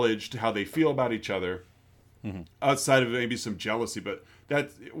acknowledged how they feel about each other, outside of maybe some jealousy, but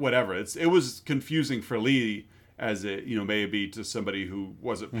that's whatever. It was confusing for Lee, as it may be to somebody who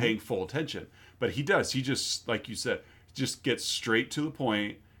wasn't paying full attention. But he just, like you said, just gets straight to the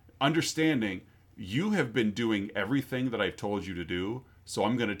point, understanding you have been doing everything that I've told you to do, so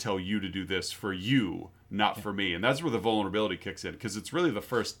I'm going to tell you to do this for you, not for me. And that's where the vulnerability kicks in, because it's really the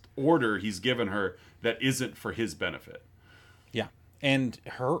first order he's given her that isn't for his benefit. Yeah. And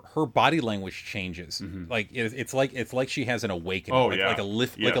her body language changes. Like it's like she has an awakening. Oh, like a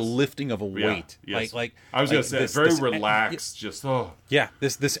lifting of a weight. Yes. Like I was gonna say, this, very this, relaxed.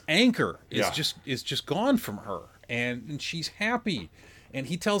 This anchor is just gone from her, and she's happy. And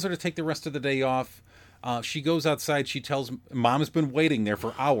he tells her to take the rest of the day off. She goes outside. She tells Mom's been waiting there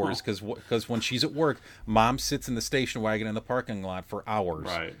for hours because when she's at work, Mom sits in the station wagon in the parking lot for hours.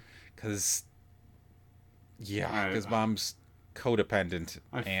 Right. Because Mom's codependent.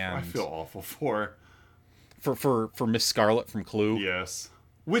 I feel awful for Miss Scarlet from Clue. Yes.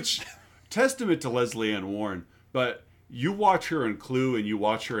 Which, testament to Leslie Ann Warren, but you watch her in Clue and you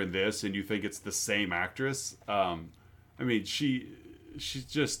watch her in this and you think it's the same actress. I mean, she's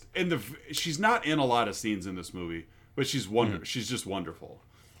just she's not in a lot of scenes in this movie, but she's she's just wonderful.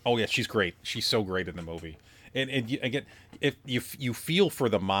 Oh yeah, she's great. She's so great in the movie. And again, if you feel for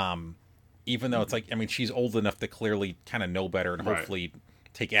the mom, even though it's like, I mean, she's old enough to clearly kind of know better and hopefully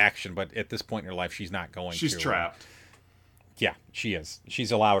take action, but at this point in her life, she's not going to. She's trapped. Yeah, she is.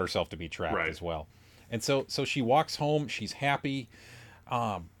 She's allowed herself to be trapped as well. And so she walks home. She's happy.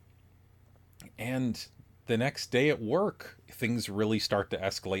 And the next day at work, things really start to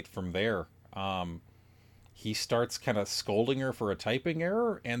escalate from there. He starts kind of scolding her for a typing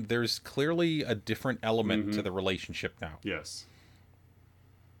error, and there's clearly a different element to the relationship now. Yes.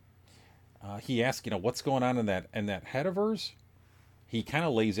 He asks, what's going on in that head of hers? He kind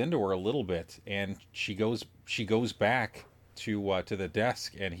of lays into her a little bit, and she goes back to the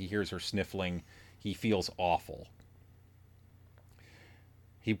desk, and he hears her sniffling. He feels awful.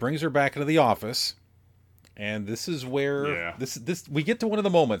 He brings her back into the office, and this is where this we get to one of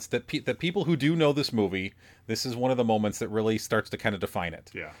the moments that people who do know this movie, this is one of the moments that really starts to kind of define it.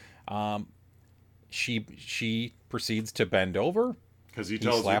 Yeah. She proceeds to bend over because he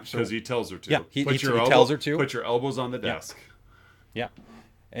tells her to. Yeah, he tells her to put your elbows on the desk. Yeah,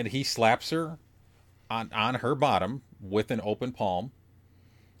 and he slaps her on her bottom with an open palm.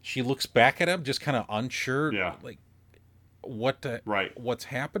 She looks back at him, just kind of unsure, like what's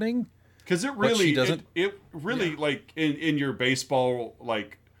happening. Because it really like in your baseball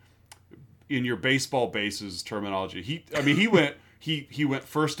bases terminology. He went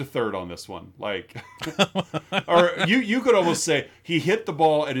first to third on this one. Like, or you could almost say he hit the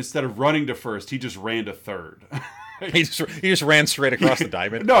ball and instead of running to first, he just ran to third. he just ran straight across the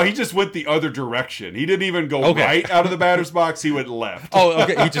diamond. No, he just went the other direction. He didn't even go right out of the batter's box. He went left. Oh,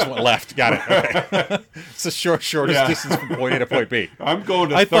 okay. He just went left. Got it. Okay. It's the shortest distance from point A to point B. I'm going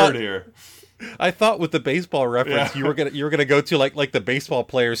to third here. I thought with the baseball reference you were gonna go to like the baseball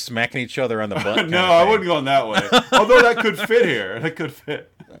players smacking each other on the butt. No, I wasn't going that way. Although that could fit here. That could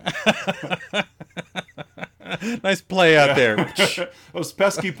fit. Nice play out there. Those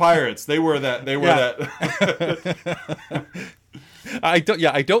pesky pirates. They were that. I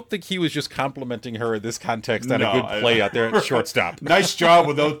don't think he was just complimenting her in this context on a good play out there at shortstop. Nice job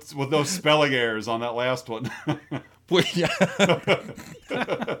with those spelling errors on that last one.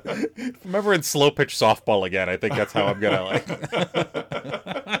 Remember in slow pitch softball again, I think that's how I'm gonna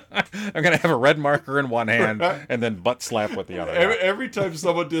I'm gonna have a red marker in one hand and then butt slap with the other. Every time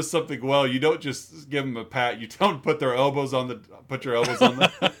someone does something well, you don't just give them a pat. You don't put your elbows on the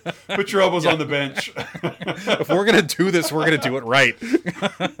bench. If we're gonna do this, we're gonna do it right.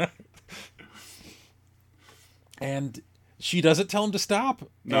 And she doesn't tell him to stop.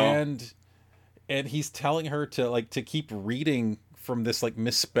 No. And he's telling her to keep reading from this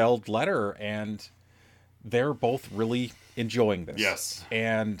misspelled letter, and they're both really enjoying this. Yes.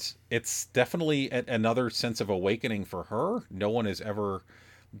 And it's definitely another sense of awakening for her. No one has ever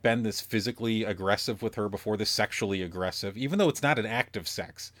been this physically aggressive with her before, this sexually aggressive, even though it's not an act of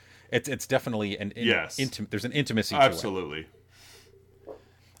sex. It's definitely there's an intimacy to it. Absolutely.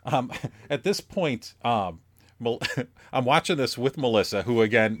 At this point, I'm watching this with Melissa, who,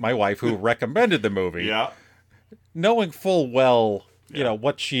 again, my wife, who recommended the movie. Yeah. Knowing full well,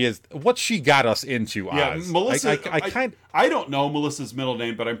 what she got us into. Yeah, Oz. Melissa. I don't know Melissa's middle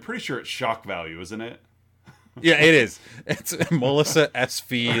name, but I'm pretty sure it's shock value, isn't it? Yeah, it is. It's Melissa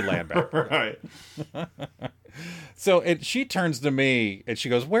S.V. Lambert. Right. So she turns to me and she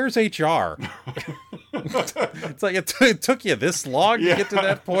goes, "Where's HR?" It's like it took you this long to get to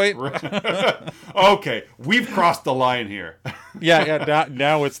that point. Okay, we've crossed the line here. Yeah.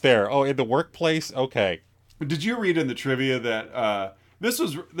 Now it's there. Oh, in the workplace. Okay. Did you read in the trivia that this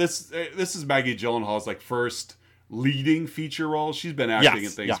is Maggie Gyllenhaal's first leading feature role? She's been acting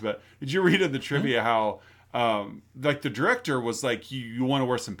and things, but did you read in the trivia how the director was like, you want to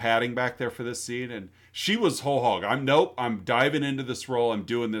wear some padding back there for this scene, and she was whole hog. I'm diving into this role. I'm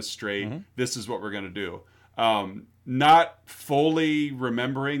doing this straight. This is what we're gonna do. Not fully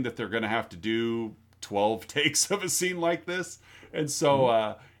remembering that they're gonna have to do 12 takes of a scene like this, and so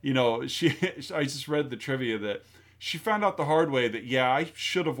I just read the trivia that she found out the hard way that I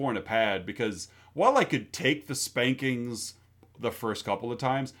should have worn a pad, because while I could take the spankings the first couple of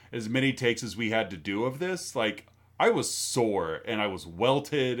times, as many takes as we had to do of this, like I was sore and I was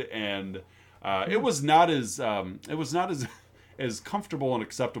welted, and it was not as as comfortable and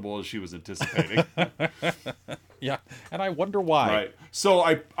acceptable as she was anticipating. Yeah, and I wonder why. Right. So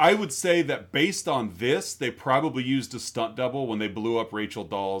I would say that based on this, they probably used a stunt double when they blew up Rachel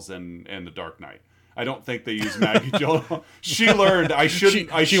Dawes and The Dark Knight. I don't think they used Maggie Gyllenhaal. She learned I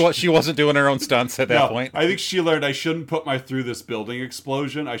shouldn't. She wasn't doing her own stunts at that point. I think she learned I shouldn't put my through this building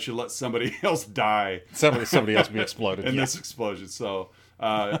explosion. I should let somebody else die. Somebody else be exploded in this explosion. So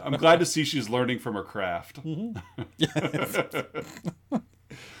I'm glad to see she's learning from her craft.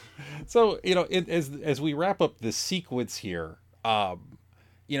 So as we wrap up this sequence here,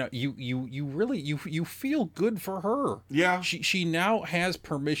 you really feel good for her. Yeah. She now has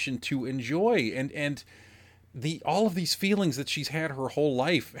permission to enjoy, and all of these feelings that she's had her whole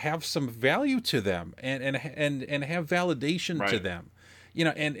life have some value to them, and have validation to them.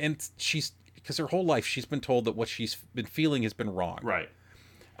 And she's, because her whole life she's been told that what she's been feeling has been wrong. Right.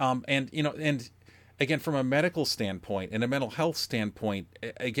 And again, from a medical standpoint and a mental health standpoint,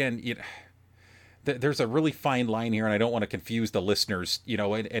 again, there's a really fine line here, and I don't want to confuse the listeners,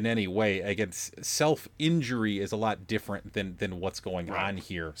 in any way. Again, self-injury is a lot different than what's going on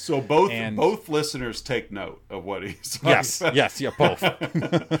here. So both listeners take note of what he's talking about. Yes, both.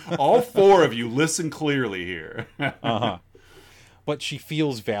 All four of you listen clearly here. But she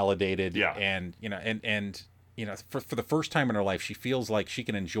feels validated, yeah. and for the first time in her life, she feels like she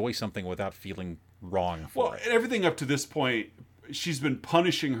can enjoy something without feeling wrong for it. And everything up to this point, she's been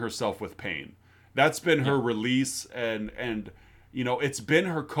punishing herself with pain. That's been her release, and it's been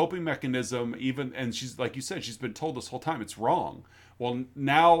her coping mechanism. And she's, like you said, she's been told this whole time it's wrong. Well,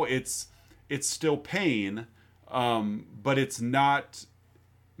 now it's still pain, but it's not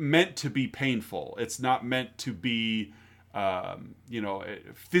meant to be painful. It's not meant to be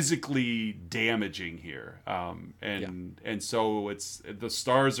physically damaging here. And so it's, the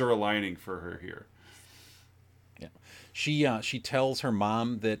stars are aligning for her here. Yeah. She tells her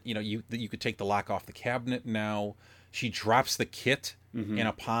mom that, that you could take the lock off the cabinet now. She drops the kit in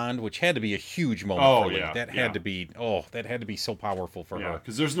a pond, which had to be a huge moment for her. That had to be so powerful for her.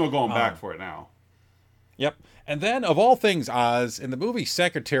 Because there's no going back for it now. Yep. And then, of all things, Oz, in the movie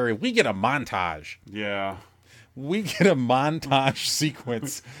Secretary, we get a montage. Yeah. We get a montage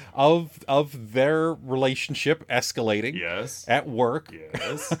sequence of their relationship escalating. Yes. At work.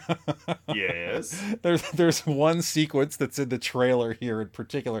 Yes. Yes. There's one sequence that's in the trailer here in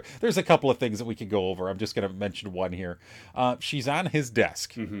particular. There's a couple of things that we could go over. I'm just going to mention one here. She's on his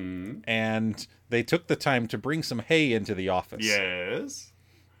desk, and they took the time to bring some hay into the office. Yes.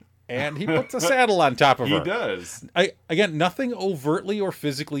 And he puts a saddle on top of her. He does. Again, nothing overtly or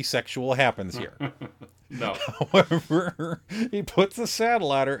physically sexual happens here. No. However, he puts a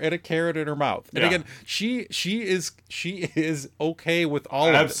saddle on her and a carrot in her mouth. And again, she is okay with all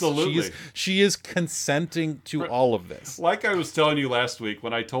of this. Absolutely. She is consenting to all of this. Like I was telling you last week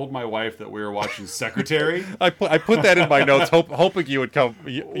when I told my wife that we were watching Secretary. I put that in my notes, hoping you would come.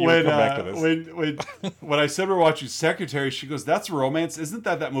 Would come back to this. When I said we're watching Secretary, she goes, "That's romance, isn't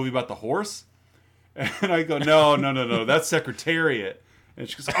that movie about the horse?" And I go, "No, that's Secretariat." And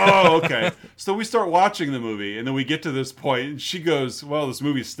she goes, "Oh, okay." So we start watching the movie, and then we get to this point, and she goes, "Well, this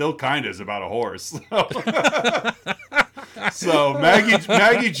movie still kind of is about a horse." So Maggie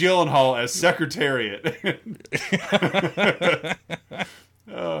Gyllenhaal as Secretariat.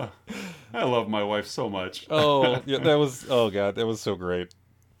 I love my wife so much. Oh, yeah, that was so great.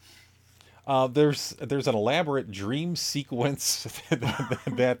 There's an elaborate dream sequence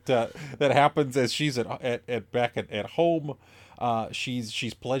that happens as she's back at home.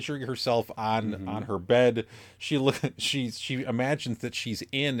 She's pleasuring herself on her bed. She imagines that she's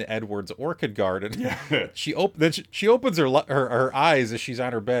in Edward's orchid garden. Yeah. She opens her eyes as she's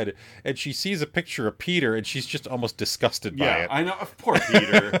on her bed, and she sees a picture of Peter, and she's just almost disgusted by it. I know. Poor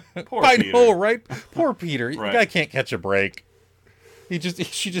Peter. I know, right? Poor Peter. Right. The guy can't catch a break. She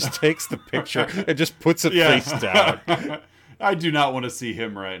just takes the picture and just puts it face down. I do not want to see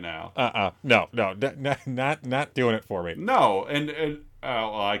him right now. No, not doing it for me. No, and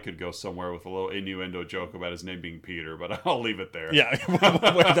well, I could go somewhere with a little innuendo joke about his name being Peter, but I'll leave it there. Yeah,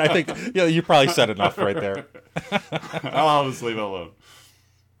 I think you probably said enough right there. I'll just leave it alone.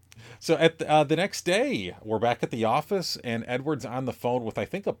 So at the next day, we're back at the office, and Edward's on the phone with, I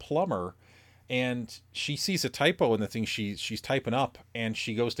think, a plumber. And she sees a typo in the thing she's typing up, and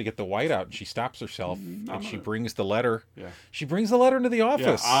she goes to get the whiteout, and she stops herself, and she brings the letter. Yeah. She brings the letter into the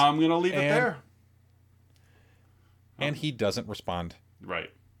office. Yeah, I'm gonna leave it there. And he doesn't respond.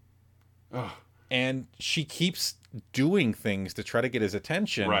 Right. Ugh. And she keeps doing things to try to get his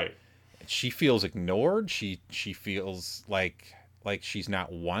attention. Right. She feels ignored. She feels like she's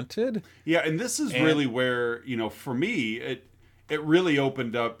not wanted. Yeah, and this is really where, for me, it really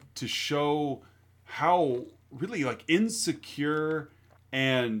opened up to show how really like insecure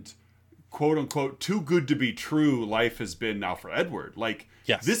and quote unquote too good to be true life has been now for Edward. Like,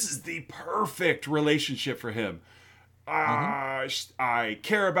 yes. This is the perfect relationship for him. I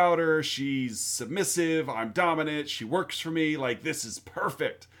care about her. She's submissive. I'm dominant. She works for me. Like, this is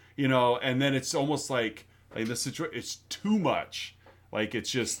perfect, and then it's almost like the situation, it's too much. Like,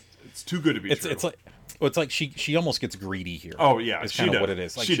 it's too good to be true. It's like she almost gets greedy here. Oh yeah, it's kind of what it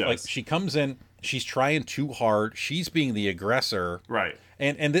is. Like, she does. Like, she comes in, she's trying too hard. She's being the aggressor, right?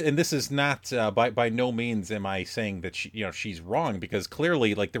 And this is not by no means am I saying that she's wrong, because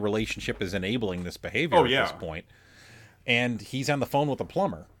clearly like the relationship is enabling this behavior this point. And he's on the phone with the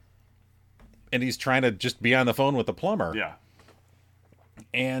plumber, and he's trying to just be on the phone with the plumber. Yeah,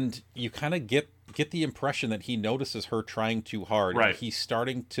 and you kind of get the impression that he notices her trying too hard. Right. And he's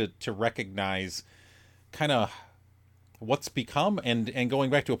starting to recognize kind of what's become, and going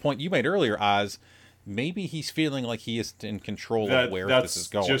back to a point you made earlier, Oz, maybe he's feeling like he isn't in control of where this is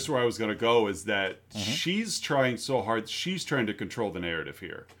going. That's just where I was going to go, is that she's trying so hard. She's trying to control the narrative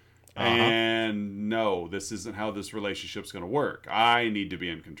here. And no, this isn't how this relationship's going to work. I need to be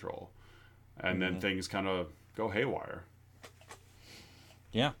in control. And then things kind of go haywire.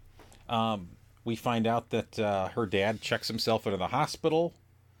 Yeah. We find out that her dad checks himself into the hospital.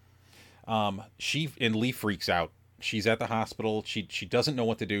 Lee freaks out. She's at the hospital. She doesn't know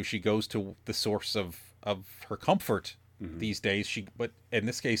what to do. She goes to the source of her comfort these days. But in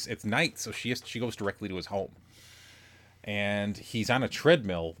this case, it's night, so she goes directly to his home. And he's on a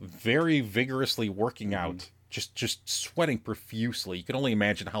treadmill, very vigorously working out, just sweating profusely. You can only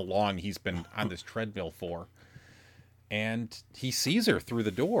imagine how long he's been on this treadmill for. And he sees her through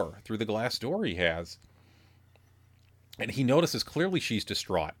the glass door he has. And he notices clearly she's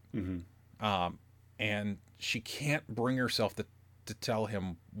distraught. And she can't bring herself to tell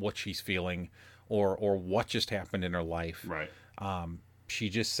him what she's feeling or what just happened in her life. Right. She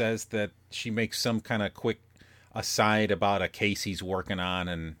just says that she makes some kind of quick aside about a case he's working on,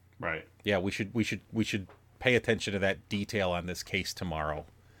 and right. Yeah, we should pay attention to that detail on this case tomorrow.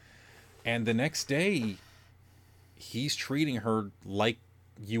 And the next day, he's treating her like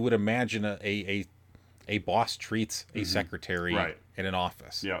you would imagine a boss treats a secretary in an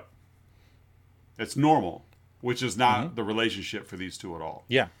office. Yeah. It's normal, which is not the relationship for these two at all.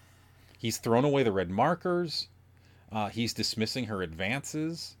 Yeah. He's thrown away the red markers. He's dismissing her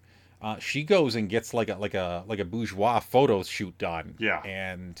advances. She goes and gets like a bourgeois photo shoot done. Yeah.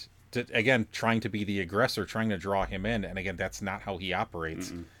 And again, trying to be the aggressor, trying to draw him in, and again, that's not how he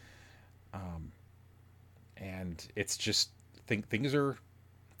operates. And it's just things are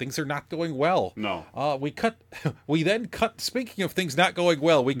not going well. No. We then cut. Speaking of things not going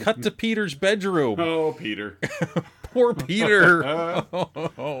well, we cut to Peter's bedroom. Oh, Peter. Poor Peter.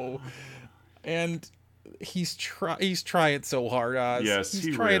 Oh. And he's trying so hard, Oz. Yes, he's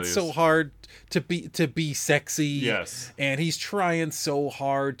he trying really so is. hard to be sexy. Yes. And he's trying so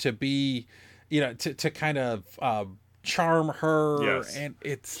hard to be, to kind of charm her. Yes. And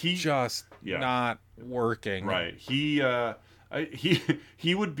it's just not working. Right. He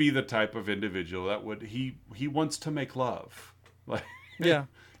would be the type of individual that he wants to make love. Like, yeah.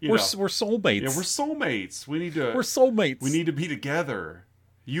 We're soulmates. Yeah, we're soulmates. We're soulmates. We need to be together.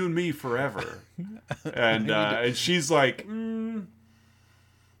 You and me forever. And she's like, could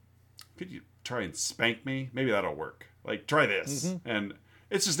you try and spank me? Maybe that'll work. Like, try this. And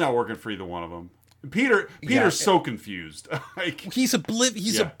it's just not working for either one of them. Peter's so confused. Like, he's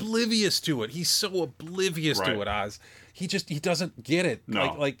oblivious to it. He's so oblivious to it, Oz. He doesn't get it.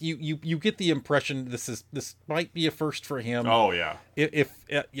 No. Like you get the impression this might be a first for him. Oh yeah.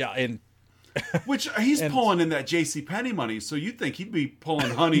 And which he's pulling in that JCPenney money, so you'd think he'd be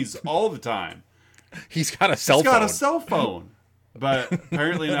pulling honeys all the time. He's got a cell phone. But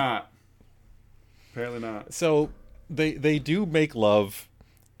apparently not. So they do make love,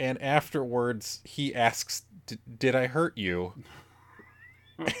 and afterwards he asks, "Did I hurt you?"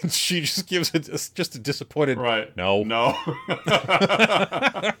 And she just gives just a disappointed no.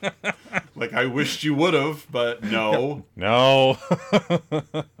 Like, I wished you would have, but no. No.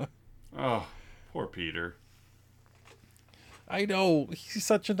 Oh, poor Peter. I know, he's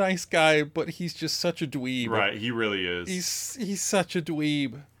such a nice guy, but he's just such a dweeb. Right, he really is. He's such a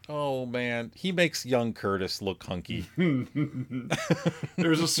dweeb. Oh man, he makes young Curtis look hunky.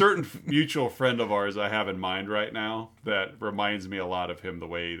 There's a certain mutual friend of ours I have in mind right now that reminds me a lot of him, the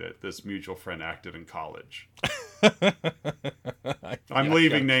way that this mutual friend acted in college. I'm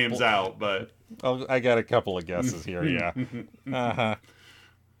leaving names out, but I got a couple of guesses here. Yeah. Uh-huh.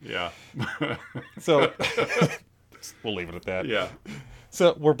 yeah. So we'll leave it at that. Yeah.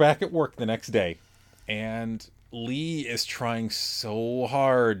 So we're back at work the next day, and Lee is trying so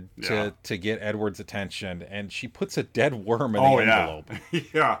hard to get Edward's attention, and she puts a dead worm in the envelope.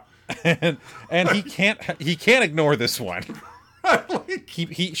 Yeah. and he can't ignore this one.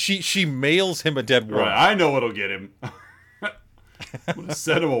 She mails him a dead worm. Right, I know what'll get him. I'm gonna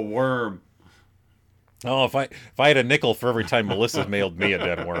send him a worm. Oh, if I had a nickel for every time Melissa mailed me a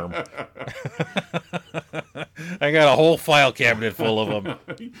dead worm. I got a whole file cabinet full of them.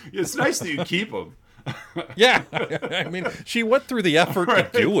 It's nice that you keep them. Yeah, I mean, she went through the effort to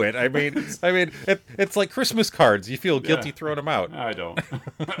do it. I mean, it's like Christmas cards. You feel guilty throwing them out. I don't.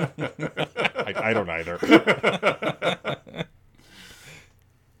 I don't either.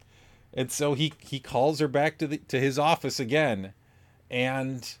 And so he calls her back to his office again,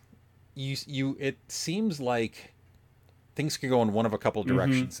 and it seems like things could go in one of a couple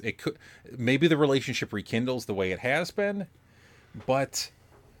directions. It could, maybe the relationship rekindles the way it has been, but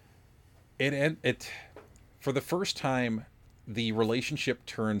it for the first time the relationship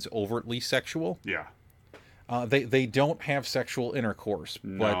turns overtly sexual. Yeah. They don't have sexual intercourse,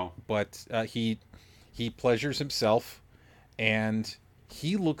 No. but he pleasures himself, and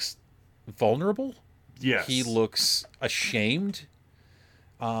he looks vulnerable. Yes. He looks ashamed.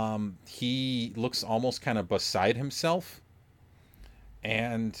 He looks almost kind of beside himself.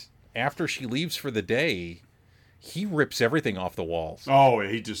 And after she leaves for the day, he rips everything off the walls. Oh,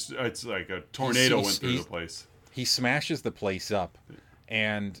 it's like a tornado went through the place. He smashes the place up,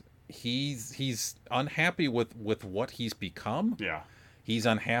 and he's unhappy with what he's become. Yeah. He's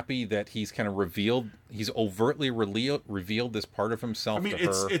unhappy that he's kind of he's overtly revealed this part of himself to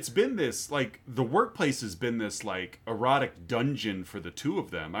her. It's been this, like, the workplace has been this, like, erotic dungeon for the two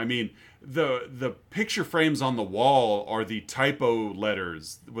of them. I mean, the picture frames on the wall are the typo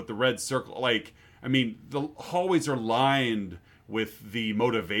letters with the red circle. Like, I mean, the hallways are lined with the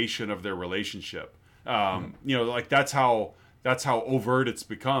motivation of their relationship. You know, like, that's how overt it's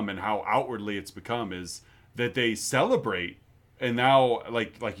become, and how outwardly it's become, is that they celebrate. And now,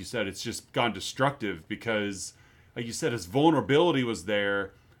 like you said, it's just gone destructive because, like you said, his vulnerability was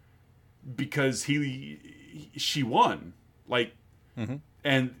there because she won. Like,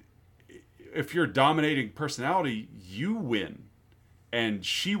 and if you're a dominating personality, you win, and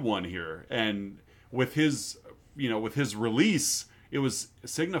she won here. And with his release, it was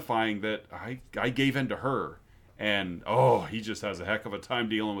signifying that I gave in to her, and he just has a heck of a time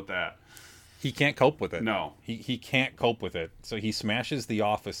dealing with that. He can't cope with it. No. He can't cope with it. So he smashes the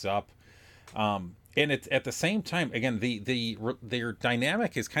office up. And it's at the same time, again, their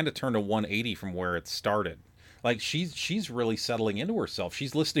dynamic is kind of turned a 180 from where it started. Like, she's really settling into herself.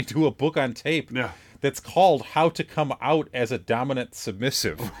 She's listening to a book on tape that's called How to Come Out as a Dominant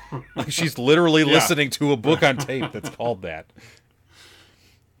Submissive. Like, she's literally listening to a book on tape that's called that.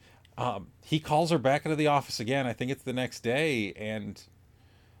 He calls her back into the office again. I think it's the next day, and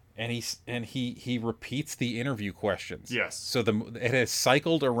he repeats the interview questions. Yes. So it has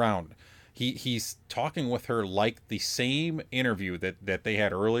cycled around. He's talking with her like the same interview that they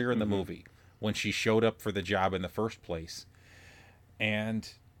had earlier in the movie when she showed up for the job in the first place. And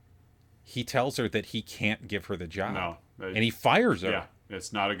he tells her that he can't give her the job. No. And he fires her. Yeah,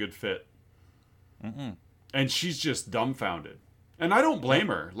 it's not a good fit. And she's just dumbfounded. And I don't blame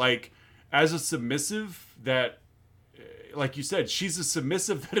her. Like, as a submissive that, like you said, she's a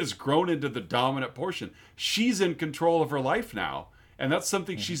submissive that has grown into the dominant portion. She's in control of her life now, and that's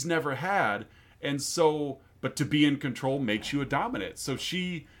something she's never had. And so, but to be in control makes you a dominant. So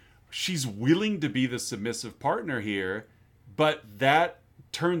she's willing to be the submissive partner here, but that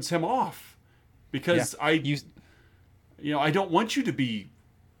turns him off because I don't want you to be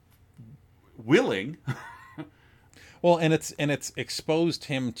willing. Well, and it's exposed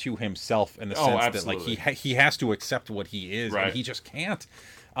him to himself in the sense absolutely. that, like, he has to accept what he is, right. And he just can't.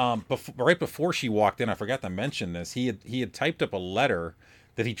 Right before she walked in, I forgot to mention this. He had typed up a letter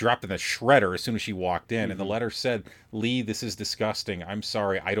that he dropped in the shredder as soon as she walked in, and the letter said, "Lee, this is disgusting. I'm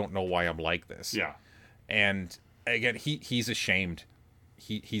sorry. I don't know why I'm like this." Yeah. And again, he's ashamed.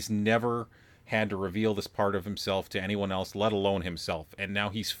 He's never had to reveal this part of himself to anyone else, let alone himself, and now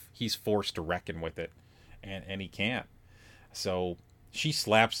he's forced to reckon with it. And he can't. So she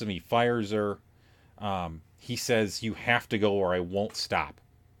slaps him. He fires her. He says, "You have to go or I won't stop."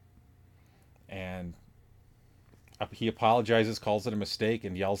 And he apologizes, calls it a mistake,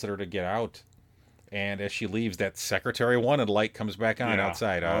 and yells at her to get out. And as she leaves, that secretary wanted light comes back on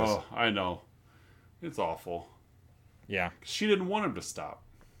outside. Oh, I know. It's awful. Yeah. She didn't want him to stop.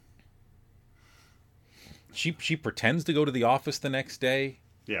 She pretends to go to the office the next day.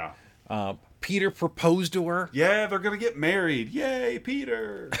 Yeah. Peter proposed to her. Yeah, they're going to get married. Yay,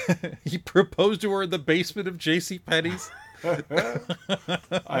 Peter. He proposed to her in the basement of J.C. Penney's.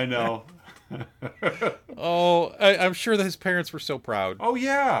 I know. Oh, I'm sure that his parents were so proud. Oh,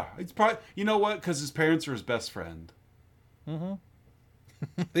 yeah. It's probably, you know what? Because his parents are his best friend.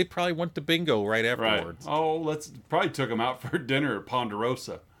 They probably went to bingo right Right. afterwards. Oh, probably took him out for dinner at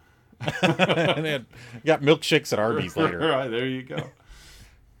Ponderosa. And they got milkshakes at Arby's later. Right, there you go.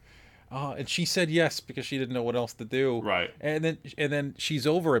 And she said yes because she didn't know what else to do. Right. And then she's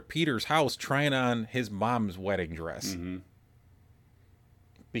over at Peter's house trying on his mom's wedding dress. Mm-hmm.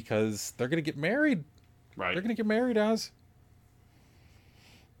 Because they're going to get married. Right. They're going to get married, Oz.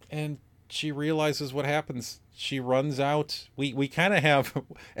 And she realizes what happens. She runs out. We kind of have,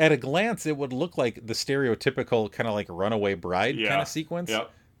 at a glance, it would look like the stereotypical kind of like runaway bride kind of sequence. Yep.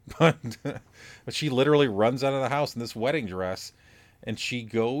 But she literally runs out of the house in this wedding dress, and she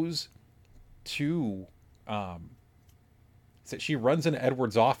goes to, so she runs into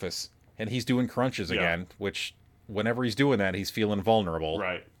Edward's office, and he's doing crunches again, which whenever he's doing that, he's feeling vulnerable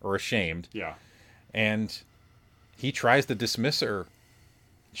Right. or ashamed. Yeah. And he tries to dismiss her.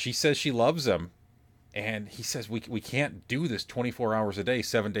 She says she loves him. And he says, we can't do this 24 hours a day,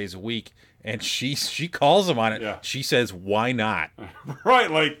 7 days a week. And she calls him on it. Yeah. She says, why not?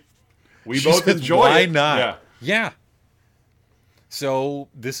 Right, like, we She both says, enjoy why it. not? Yeah. Yeah. So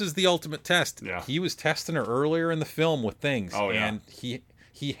this is the ultimate test. Yeah. He was testing her earlier in the film with things. Oh, yeah. And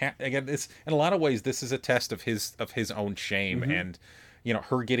again, it's in a lot of ways, this is a test of his own shame. Mm-hmm. And,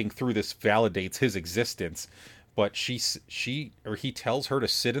 her getting through this validates his existence. But he tells her to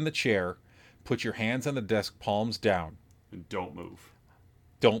sit in the chair, put your hands on the desk, palms down. And don't move.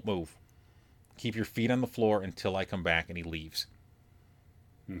 Don't move. Keep your feet on the floor until I come back, and he leaves.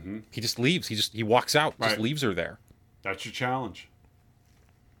 Mm-hmm. He just leaves. He walks out. Just Right. leaves her there. That's your challenge.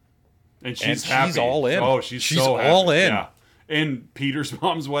 And And she's happy. she's all in. Oh, she's so all happy. in. Yeah. In Peter's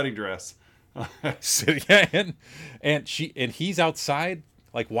mom's wedding dress. and he's outside,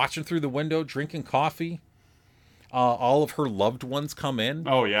 like watching through the window, drinking coffee. All of her loved ones come in.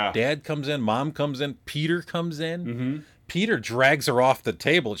 Oh, yeah. Dad comes in. Mom comes in. Peter comes in. Mm-hmm. Peter drags her off the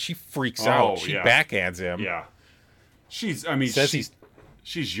table. She freaks out. She yeah. backhands him. Yeah. She's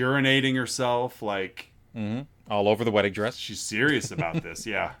urinating herself, like, all over the wedding dress. she's serious about this.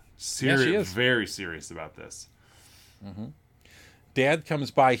 Yeah. she is. Very serious about this. Dad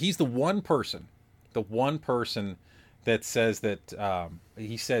comes by. He's the one person that says that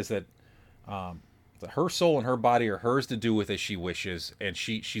he says that her soul and her body are hers to do with as she wishes, and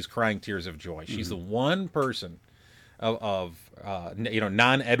she's crying tears of joy. She's the one person of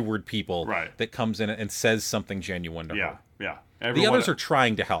non-Edward people that comes in and says something genuine to her. Yeah. The others are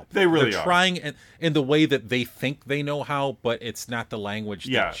trying to help. They really They're are. trying in the way that they think they know how, but it's not the language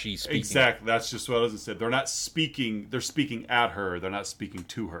that she's speaking. Exactly. That's just what I was saying. They're not speaking. They're speaking at her. They're not speaking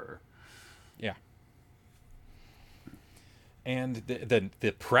to her. Yeah. And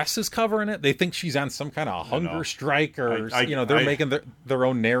the press is covering it. They think she's on some kind of hunger strike, or they're making their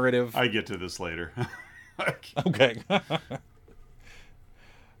own narrative. I get to this later. Okay.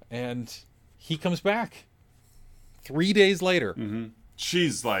 And he comes back 3 days later. Mm-hmm.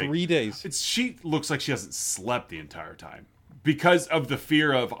 She's like 3 days. She looks like she hasn't slept the entire time because of the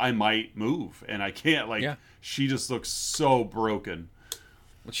fear of I might move and I can't. She just looks so broken.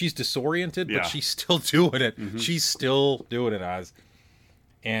 She's disoriented, Yeah. but she's still doing it. Mm-hmm. She's still doing it, Oz.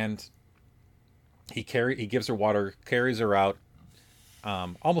 And he gives her water, carries her out.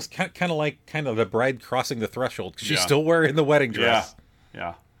 Almost kind of the bride crossing the threshold. She's still wearing the wedding dress.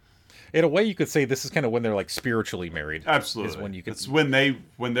 Yeah. In a way, you could say this is kind of when they're like spiritually married. Absolutely. Is when you could. It's when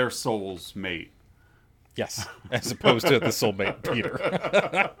their souls mate. Yes, as opposed to the soulmate Peter.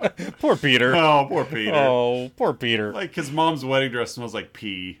 Poor Peter. Oh, poor Peter. Oh, poor Peter. Like his mom's wedding dress smells like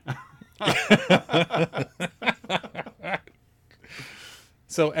pee.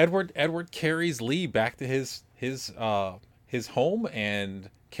 So Edward carries Lee back to his home and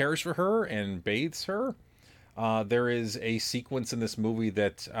cares for her and bathes her. There is a sequence in this movie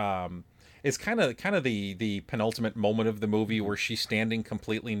that is kind of the penultimate moment of the movie where she's standing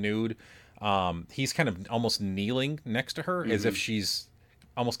completely nude. He's kind of almost kneeling next to her as if she's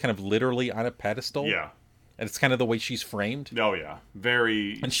almost kind of literally on a pedestal. Yeah. And it's kind of the way she's framed. Oh yeah,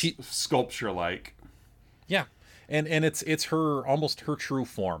 very And she- sculpture like. Yeah. And it's her almost her true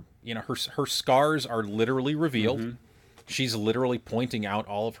form. Her scars are literally revealed. She's literally pointing out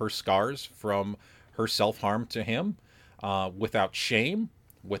all of her scars from her self-harm to him, without shame,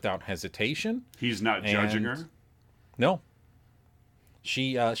 without hesitation. He's not judging her. No.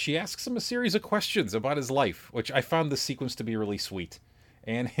 She asks him a series of questions about his life, which I found this sequence to be really sweet.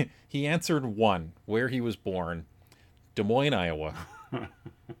 And he answered one, where he was born, Des Moines, Iowa.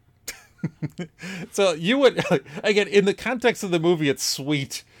 So you would, again, in the context of the movie, it's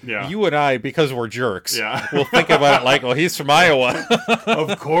sweet. Yeah. You and I, because we're jerks, Yeah. we'll think about it like, well, he's from Iowa.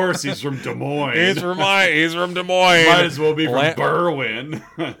 Of course, he's from Des Moines. He's from Des Moines. Might as well be from Berwyn.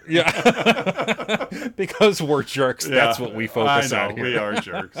 Yeah. Because we're jerks, that's what we focus on here. We are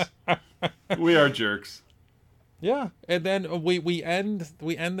jerks. We are jerks. Yeah, and then we end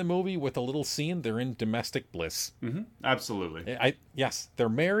the movie with a little scene. They're in domestic bliss. Mm-hmm. Absolutely. Yes, they're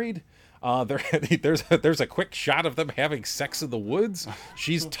married. There's a quick shot of them having sex in the woods.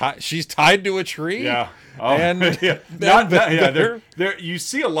 She's tied to a tree. Yeah. Oh, and yeah. You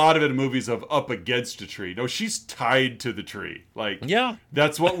see a lot of it in movies of up against a tree. No, she's tied to the tree. Like, yeah,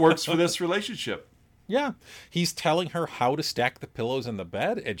 that's what works for this relationship. Yeah, he's telling her how to stack the pillows in the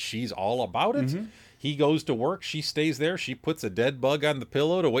bed, and she's all about it. Mm-hmm. He goes to work. She stays there. She puts a dead bug on the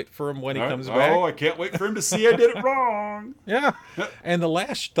pillow to wait for him when he comes back. Oh, I can't wait for him to see I did it wrong. Yeah. And the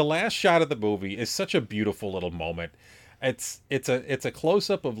last shot of the movie is such a beautiful little moment. It's a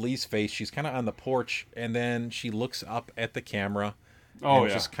close up of Lee's face. She's kind of on the porch, and then she looks up at the camera. Oh, and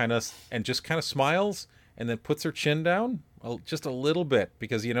yeah. just kind of smiles, and then puts her chin down just a little bit,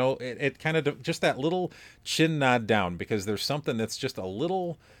 because it kind of just that little chin nod down, because there's something that's just a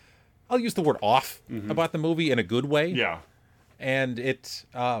little, I'll use the word off about the movie in a good way. Yeah. And it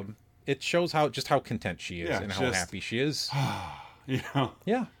shows how content she is, and how happy she is. Yeah.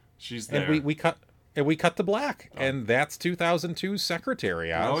 Yeah. She's there. And we cut to black, and that's 2002's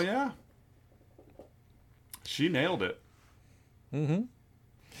Secretary, Oz. Oh yeah. She nailed it. Mm-hmm.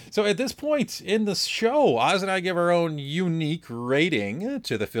 So at this point in the show, Oz and I give our own unique rating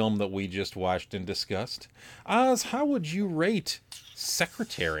to the film that we just watched and discussed. Oz, how would you rate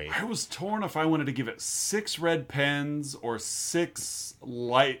Secretary? I was torn if I wanted to give it 6 red pens or 6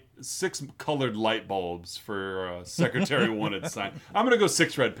 colored light bulbs for Secretary Wanted sign. I'm gonna go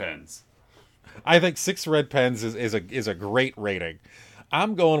 6 red pens. I think 6 red pens is a great rating.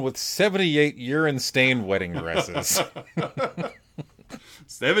 I'm going with 78 urine-stained wedding dresses.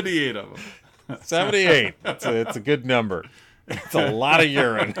 78 of them. 78. It's a good number. It's a lot of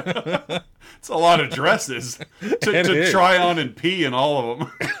urine. It's a lot of dresses to try on and pee in all of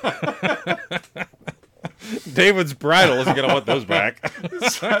them. David's bridal is going to want those back.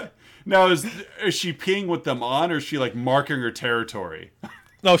 Now, is she peeing with them on, or is she like marking her territory?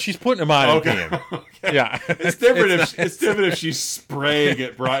 No, she's putting them on and peeing. Okay. Yeah, it's different. It's different if she's spraying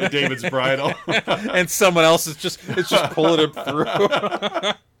at David's bridal, and someone else is just pulling him through.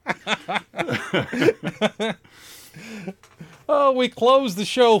 Oh, we close the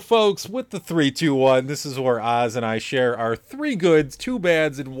show, folks, with the 3-2-1. This is where Oz and I share our 3 goods, 2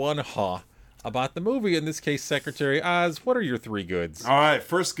 bads, and 1 haw about the movie. In this case, Secretary Oz, what are your 3 goods? All right,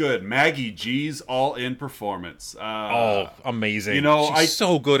 first good, Maggie G's all-in performance. Amazing. She's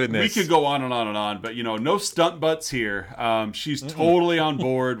so good in this. We could go on and on and on, but no stunt butts here. She's totally on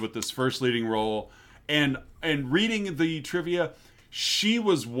board with this first leading role, and reading the trivia, she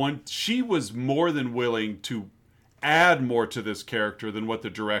was more than willing to add more to this character than what the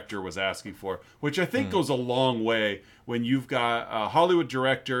director was asking for, which I think goes a long way when you've got a Hollywood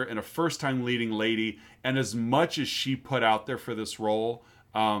director and a first-time leading lady, and as much as she put out there for this role,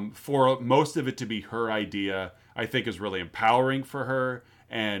 for most of it to be her idea, I think is really empowering for her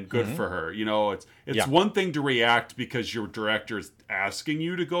and good for her. It's one thing to react because your director is asking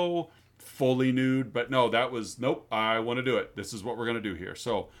you to go fully nude, but no, nope, I want to do it. This is what we're going to do here.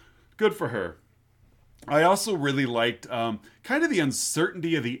 So good for her. I also really liked kind of the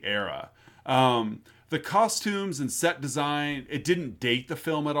uncertainty of the era. The costumes and set design, it didn't date the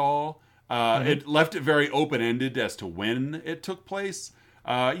film at all. It left it very open-ended as to when it took place.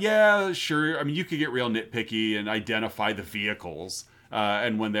 Yeah, sure. I mean, you could get real nitpicky and identify the vehicles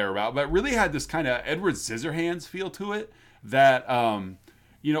and when they're about, but it really had this kind of Edward Scissorhands feel to it that,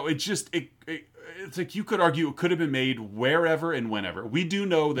 it's like you could argue it could have been made wherever and whenever. We do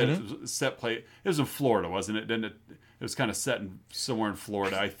know that it was in Florida, wasn't it? Didn't it? It was kind of set somewhere in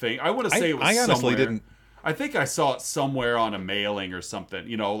Florida, I think. I want to say it was somewhere. I honestly didn't. I think I saw it somewhere on a mailing or something,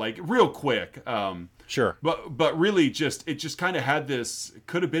 like real quick. Sure. But really it just kind of had this, it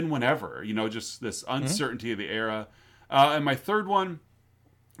could have been whenever, just this uncertainty of the era. And my third one,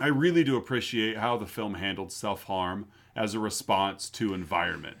 I really do appreciate how the film handled self-harm as a response to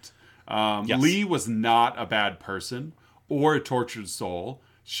environment. Yes. Lee was not a bad person or a tortured soul.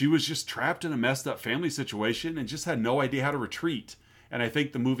 She was just trapped in a messed up family situation and just had no idea how to retreat. And I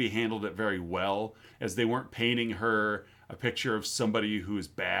think the movie handled it very well, as they weren't painting her a picture of somebody who is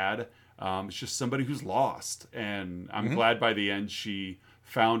bad. It's just somebody who's lost. And I'm glad by the end she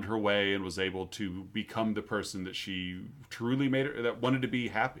found her way and was able to become the person that she truly made her, that wanted to be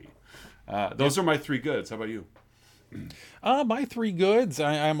happy. Those are my three goods. How about you? My three goods.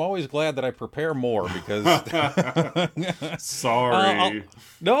 I'm always glad that I prepare more because. Sorry.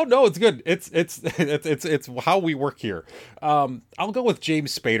 No, it's good. It's how we work here. I'll go with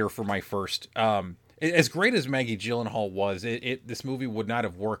James Spader for my first. As great as Maggie Gyllenhaal was, this movie would not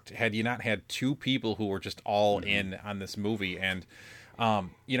have worked had you not had two people who were just all in on this movie. And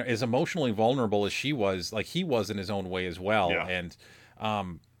as emotionally vulnerable as she was, like he was in his own way as well. Yeah.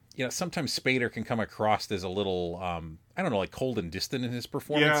 And sometimes Spader can come across as a little, I don't know, like cold and distant in his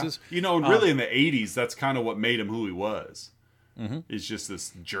performances. Yeah. And really in the 80s, that's kind of what made him who he was. He's just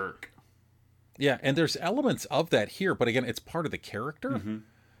this jerk. Yeah, and there's elements of that here, but again, it's part of the character.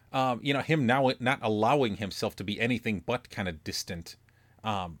 Him now not allowing himself to be anything but kind of distant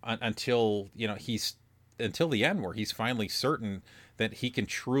until the end, where he's finally certain that he can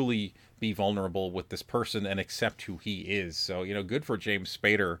truly be vulnerable with this person and accept who he is. So, good for James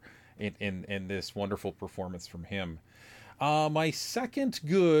Spader in this wonderful performance from him. My second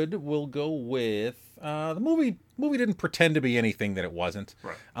good will go with the movie. Didn't pretend to be anything that it wasn't.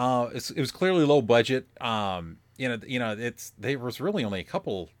 Right. It was clearly low budget. There was really only a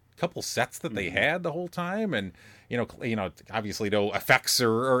couple sets that they had the whole time, and obviously no effects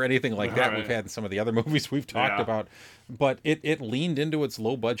or anything like that we've had in some of the other movies we've talked about, but it leaned into its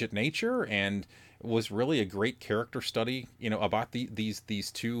low budget nature and was really a great character study about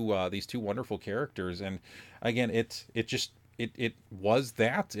these two wonderful characters. And again, it was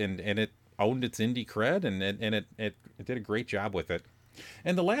that, and it owned its indie cred, and it did a great job with it.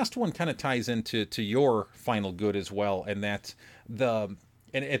 And the last one kind of ties into your final good as well, and that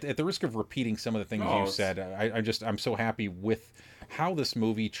and at the risk of repeating some of the things you said, I'm so happy with how this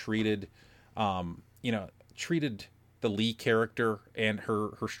movie treated the Lee character and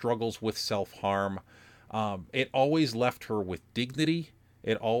her struggles with self-harm. It always left her with dignity.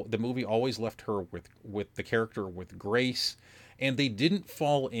 The movie always left her with the character with grace, and they didn't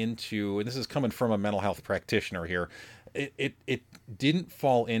fall into, and this is coming from a mental health practitioner here, it didn't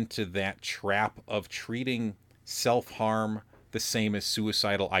fall into that trap of treating self-harm the same as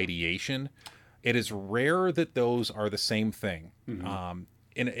suicidal ideation. It is rare that those are the same thing.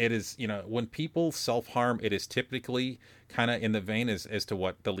 And it is, when people self-harm, it is typically kind of in the vein as to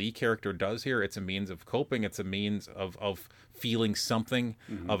what the Lee character does here. It's a means of coping. It's a means of feeling something,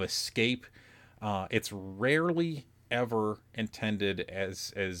 of escape. It's rarely ever intended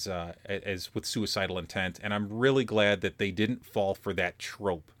as with suicidal intent. And I'm really glad that they didn't fall for that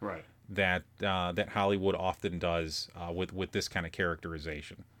trope. Right. That Hollywood often does with this kind of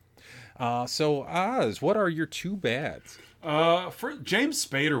characterization. So Oz, what are your two bads? For James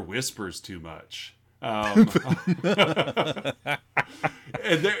Spader whispers too much. And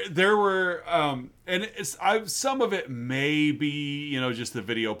there were, and some of it may be, just the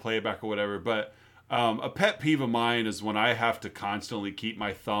video playback or whatever, but a pet peeve of mine is when I have to constantly keep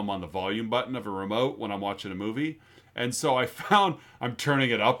my thumb on the volume button of a remote when I'm watching a movie. And so I found I'm turning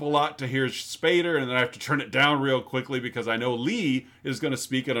it up a lot to hear Spader, and then I have to turn it down real quickly because I know Lee is going to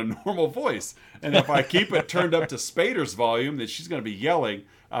speak in a normal voice. And if I keep it turned up to Spader's volume, then she's going to be yelling.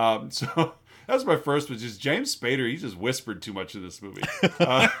 So that's my first, which is James Spader. He just whispered too much in this movie.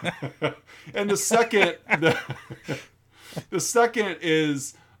 And the second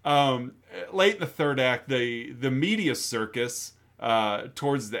is late in the third act, the media circus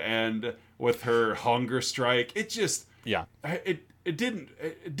towards the end with her hunger strike. It just it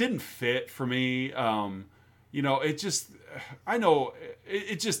didn't fit for me. It just I know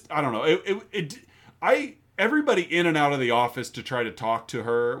it just I don't know. Everybody in and out of the office to try to talk to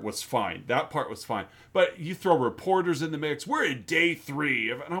her was fine. That part was fine. But you throw reporters in the mix. We're in day 3,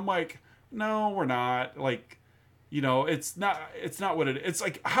 and I'm like, no, we're not. Like, it's not what it's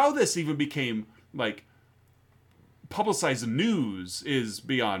like. How this even became like publicized news is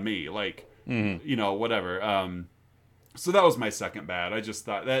beyond me. Like, whatever. So that was my second bad. I just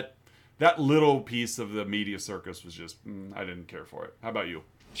thought that little piece of the media circus was just, I didn't care for it. How about you?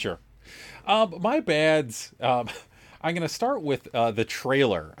 Sure. My bads, I'm going to start with the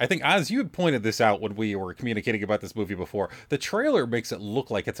trailer. I think, Oz, you had pointed this out when we were communicating about this movie before. The trailer makes it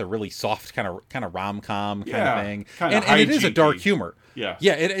look like it's a really soft kind of rom-com kind of thing, and it is a dark humor. Yeah.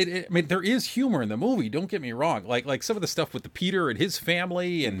 I mean, there is humor in the movie. Don't get me wrong. Like some of the stuff with the Peter and his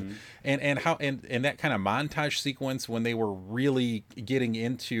family, and how that kind of montage sequence when they were really getting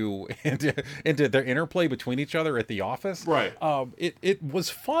into their interplay between each other at the office. Right. It was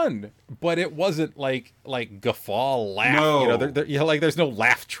fun, but it wasn't like guffaw laugh. No. There's no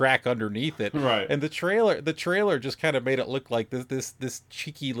laugh track underneath it. Right. And the trailer just kind of made it look like this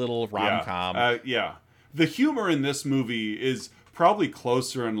cheeky little rom-com. Yeah. The humor in this movie is probably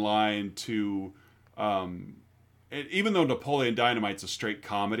closer in line to, even though Napoleon Dynamite's a straight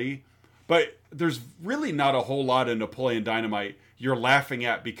comedy, but there's really not a whole lot of Napoleon Dynamite you're laughing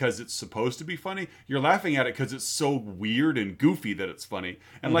at because it's supposed to be funny. You're laughing at it because it's so weird and goofy that it's funny.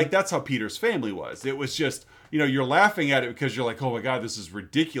 And like, that's how Peter's family was. It was just, you're laughing at it because you're like, oh my God, this is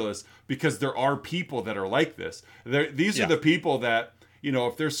ridiculous, because there are people that are like this. These are the people that,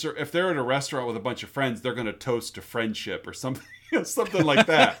 if they're at a restaurant with a bunch of friends, they're going to toast to friendship or something. Something like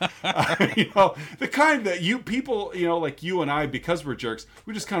that. The kind that people, like you and I, because we're jerks,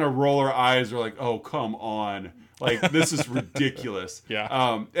 we just kind of roll our eyes. We're like, oh, come on. Like, this is ridiculous.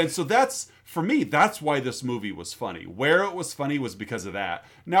 Yeah. And so for me, that's why this movie was funny. Where it was funny was because of that.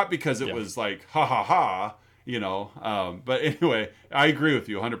 Not because it was like, ha ha ha, but anyway, I agree with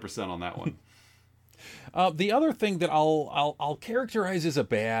you 100% on that one. The other thing that I'll characterize as a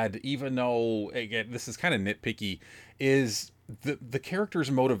bad, even though, again, this is kind of nitpicky, is the characters'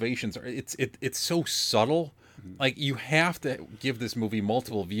 motivations are it's so subtle. Like, you have to give this movie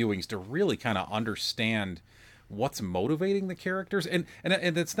multiple viewings to really kind of understand what's motivating the characters, and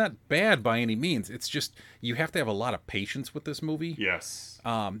it's not bad by any means. It's just, you have to have a lot of patience with this movie. Yes.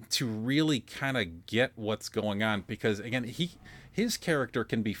 To really kind of get what's going on, because again, his character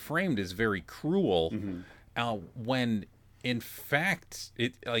can be framed as very cruel, when in fact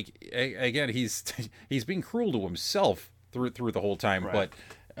again he's being cruel to himself through the whole time. Right.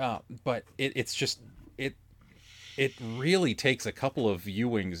 But it's just it really takes a couple of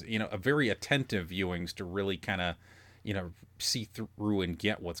viewings, a very attentive viewings, to really kind of see through and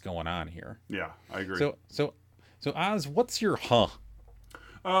get what's going on here. Yeah, I agree. So Oz, what's your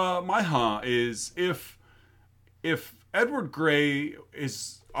my is if Edward Grey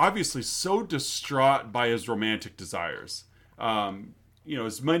is obviously so distraught by his romantic desires,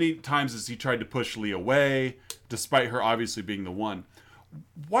 as many times as he tried to push Lee away, despite her obviously being the one,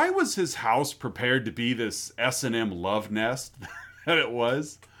 why was his house prepared to be this S&M love nest that it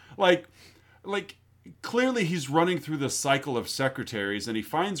was? Like clearly he's running through the cycle of secretaries, and he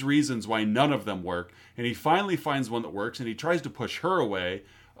finds reasons why none of them work, and he finally finds one that works, and he tries to push her away.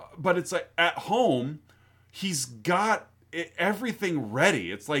 But it's like, at home, he's got everything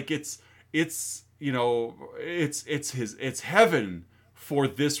ready. It's like it's heaven for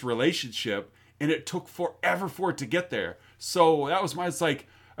this relationship, and it took forever for it to get there. So that was it's like,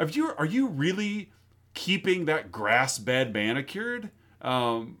 are you really keeping that grass bed manicured?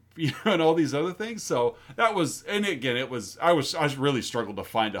 And all these other things. So that was, and again, I really struggled to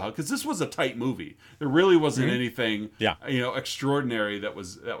find a hug, because this was a tight movie. There really wasn't anything, extraordinary that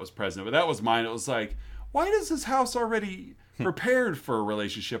was present. But that was mine. It was like, why does his house already prepared for a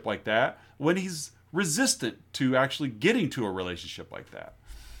relationship like that when he's resistant to actually getting to a relationship like that?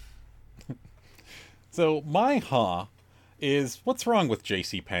 So my is, what's wrong with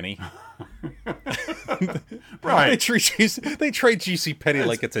JCPenney? Right. They treat JCPenney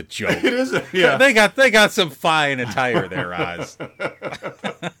like it's a joke. It is. Yeah. They got some fine attire there, Oz.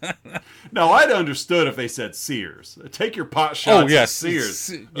 Now, I'd understood if they said Sears. Take your pot shots. Oh yes,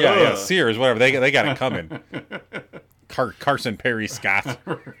 Sears. Yeah, Sears. Whatever. They got it coming. Carson Perry Scott.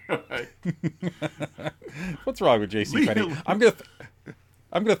 Right. What's wrong with JCPenney?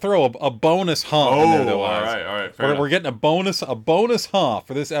 I'm gonna throw a bonus in there, though. All right. We're getting a bonus for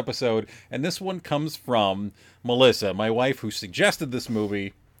this episode, and this one comes from Melissa, my wife, who suggested this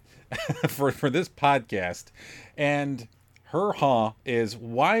movie for this podcast, and her is,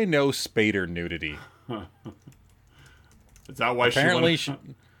 why no Spader nudity? Is that why apparently she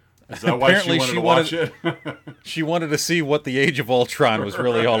wanted to watch it? She wanted to see what the Age of Ultron was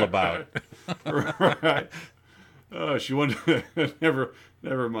really all about. Right. Oh, she wanted to, never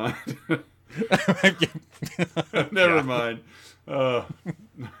mind. Never mind. I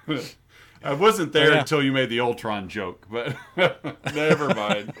wasn't there until you made the Ultron joke, but never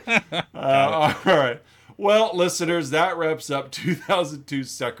mind. All right. Well, listeners, that wraps up 2002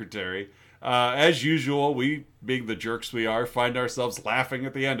 Secretary. As usual, we, being the jerks we are, find ourselves laughing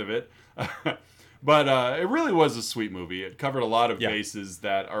at the end of it. But it really was a sweet movie. It covered a lot of Yeah. bases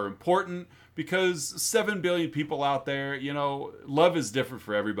that are important because 7 billion people out there, love is different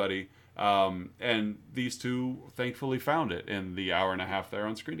for everybody. And these two thankfully found it in the hour and a half they're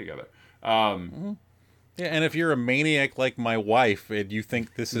on screen together. Yeah, and if you're a maniac like my wife and you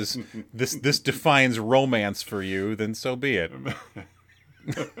think this is this defines romance for you, then so be it.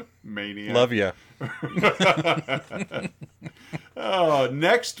 Maniac. Love you. Oh,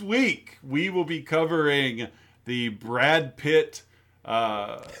 next week we will be covering the Brad Pitt.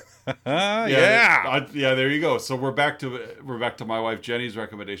 Yeah. There you go. So we're back to my wife Jenny's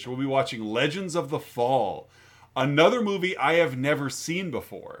recommendation. We'll be watching Legends of the Fall, another movie I have never seen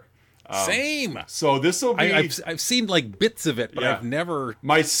before. Same. So this will be. I've seen like bits of it, but Yeah. I've never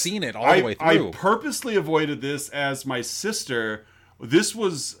My seen it all the way through. I purposely avoided this as my sister. This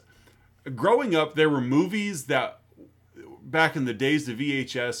was growing up. There were movies that back in the days of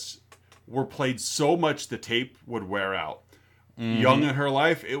VHS were played so much the tape would wear out. Young in her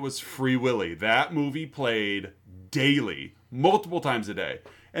life, it was Free Willy. That movie played daily, multiple times a day.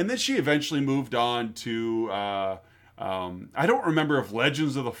 And then she eventually moved on to. I don't remember if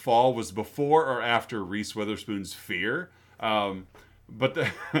Legends of the Fall was before or after Reese Witherspoon's Fear, but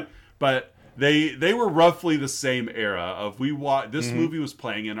they were roughly the same era. Of this movie was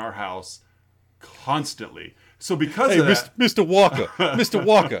playing in our house constantly. So because of that, Mr. Walker, Mr.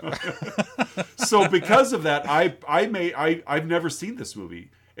 Walker. so because of that, I've never seen this movie.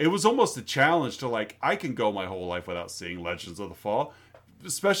 It was almost a challenge to I can go my whole life without seeing Legends of the Fall,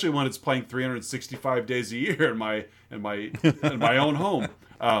 especially when it's playing 365 days a year in my own home.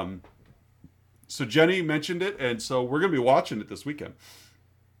 So Jenny mentioned it, and so we're gonna be watching it this weekend.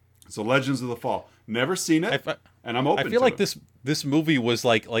 So Legends of the Fall, never seen it, and I'm open. I feel to like it. this movie was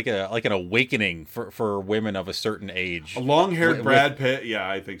like an awakening for women of a certain age. A long-haired Brad Pitt, yeah,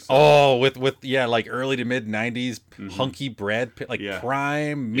 I think so. Oh, with like early to mid 90s hunky Brad Pitt, Yeah.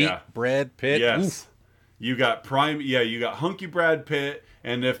 prime meat Brad Pitt. Yes. Oof. You got you got hunky Brad Pitt,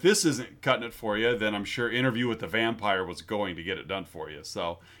 and if this isn't cutting it for you, then I'm sure Interview with the Vampire was going to get it done for you.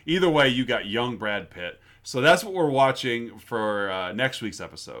 So either way, you got young Brad Pitt. So that's what we're watching for next week's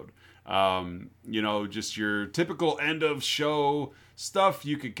episode. Just your typical end of show stuff.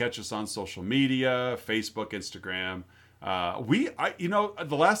 You could catch us on social media, Facebook, Instagram.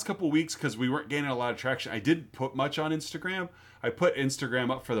 The last couple of weeks, because we weren't gaining a lot of traction, I didn't put much on Instagram. I put Instagram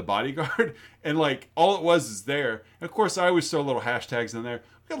up for The Bodyguard, and all it was is there. And of course, I always throw little hashtags in there.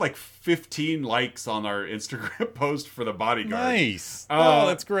 We got 15 likes on our Instagram post for The Bodyguard. Nice. Oh,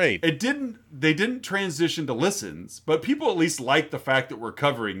 that's great. They didn't transition to listens, but people at least like the fact that we're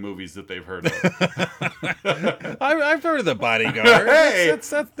covering movies that they've heard of. I've heard of The Bodyguard. Hey!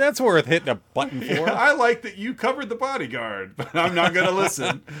 That's worth hitting a button for. I like that you covered The Bodyguard, but I'm not going to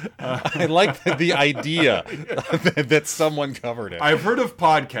listen. I like the idea that someone covered it. I've heard of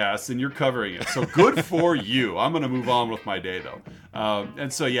podcasts, and you're covering it, so good for you. I'm going to move on with my day, though.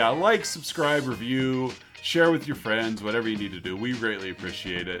 And so, like, subscribe, review, share with your friends, whatever you need to do. We greatly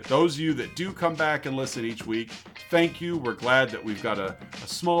appreciate it. Those of you that do come back and listen each week, thank you. We're glad that we've got a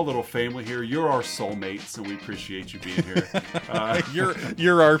small little family here. You're our soulmates, and we appreciate you being here.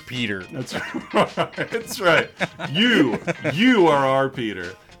 You're our Peter. That's right. That's right. You are our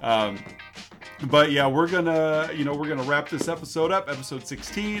Peter. But yeah, we're gonna wrap this episode up, episode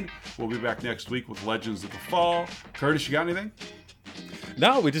 16. We'll be back next week with Legends of the Fall. Curtis, you got anything?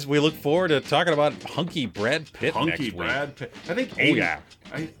 No, we look forward to talking about hunky Brad Pitt next week. Brad Pitt. I think Oh, yeah.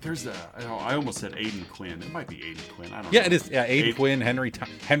 I almost said Aidan Quinn. It might be Aidan Quinn. I don't know. Yeah, it is. Yeah, Aidan Quinn, Henry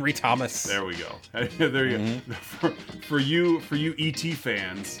Thomas. There we go. There you go. For you ET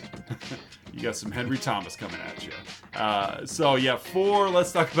fans, you got some Henry Thomas coming at you. For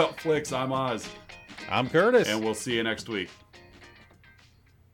Let's Talk About Flicks, I'm Oz. I'm Curtis. And we'll see you next week.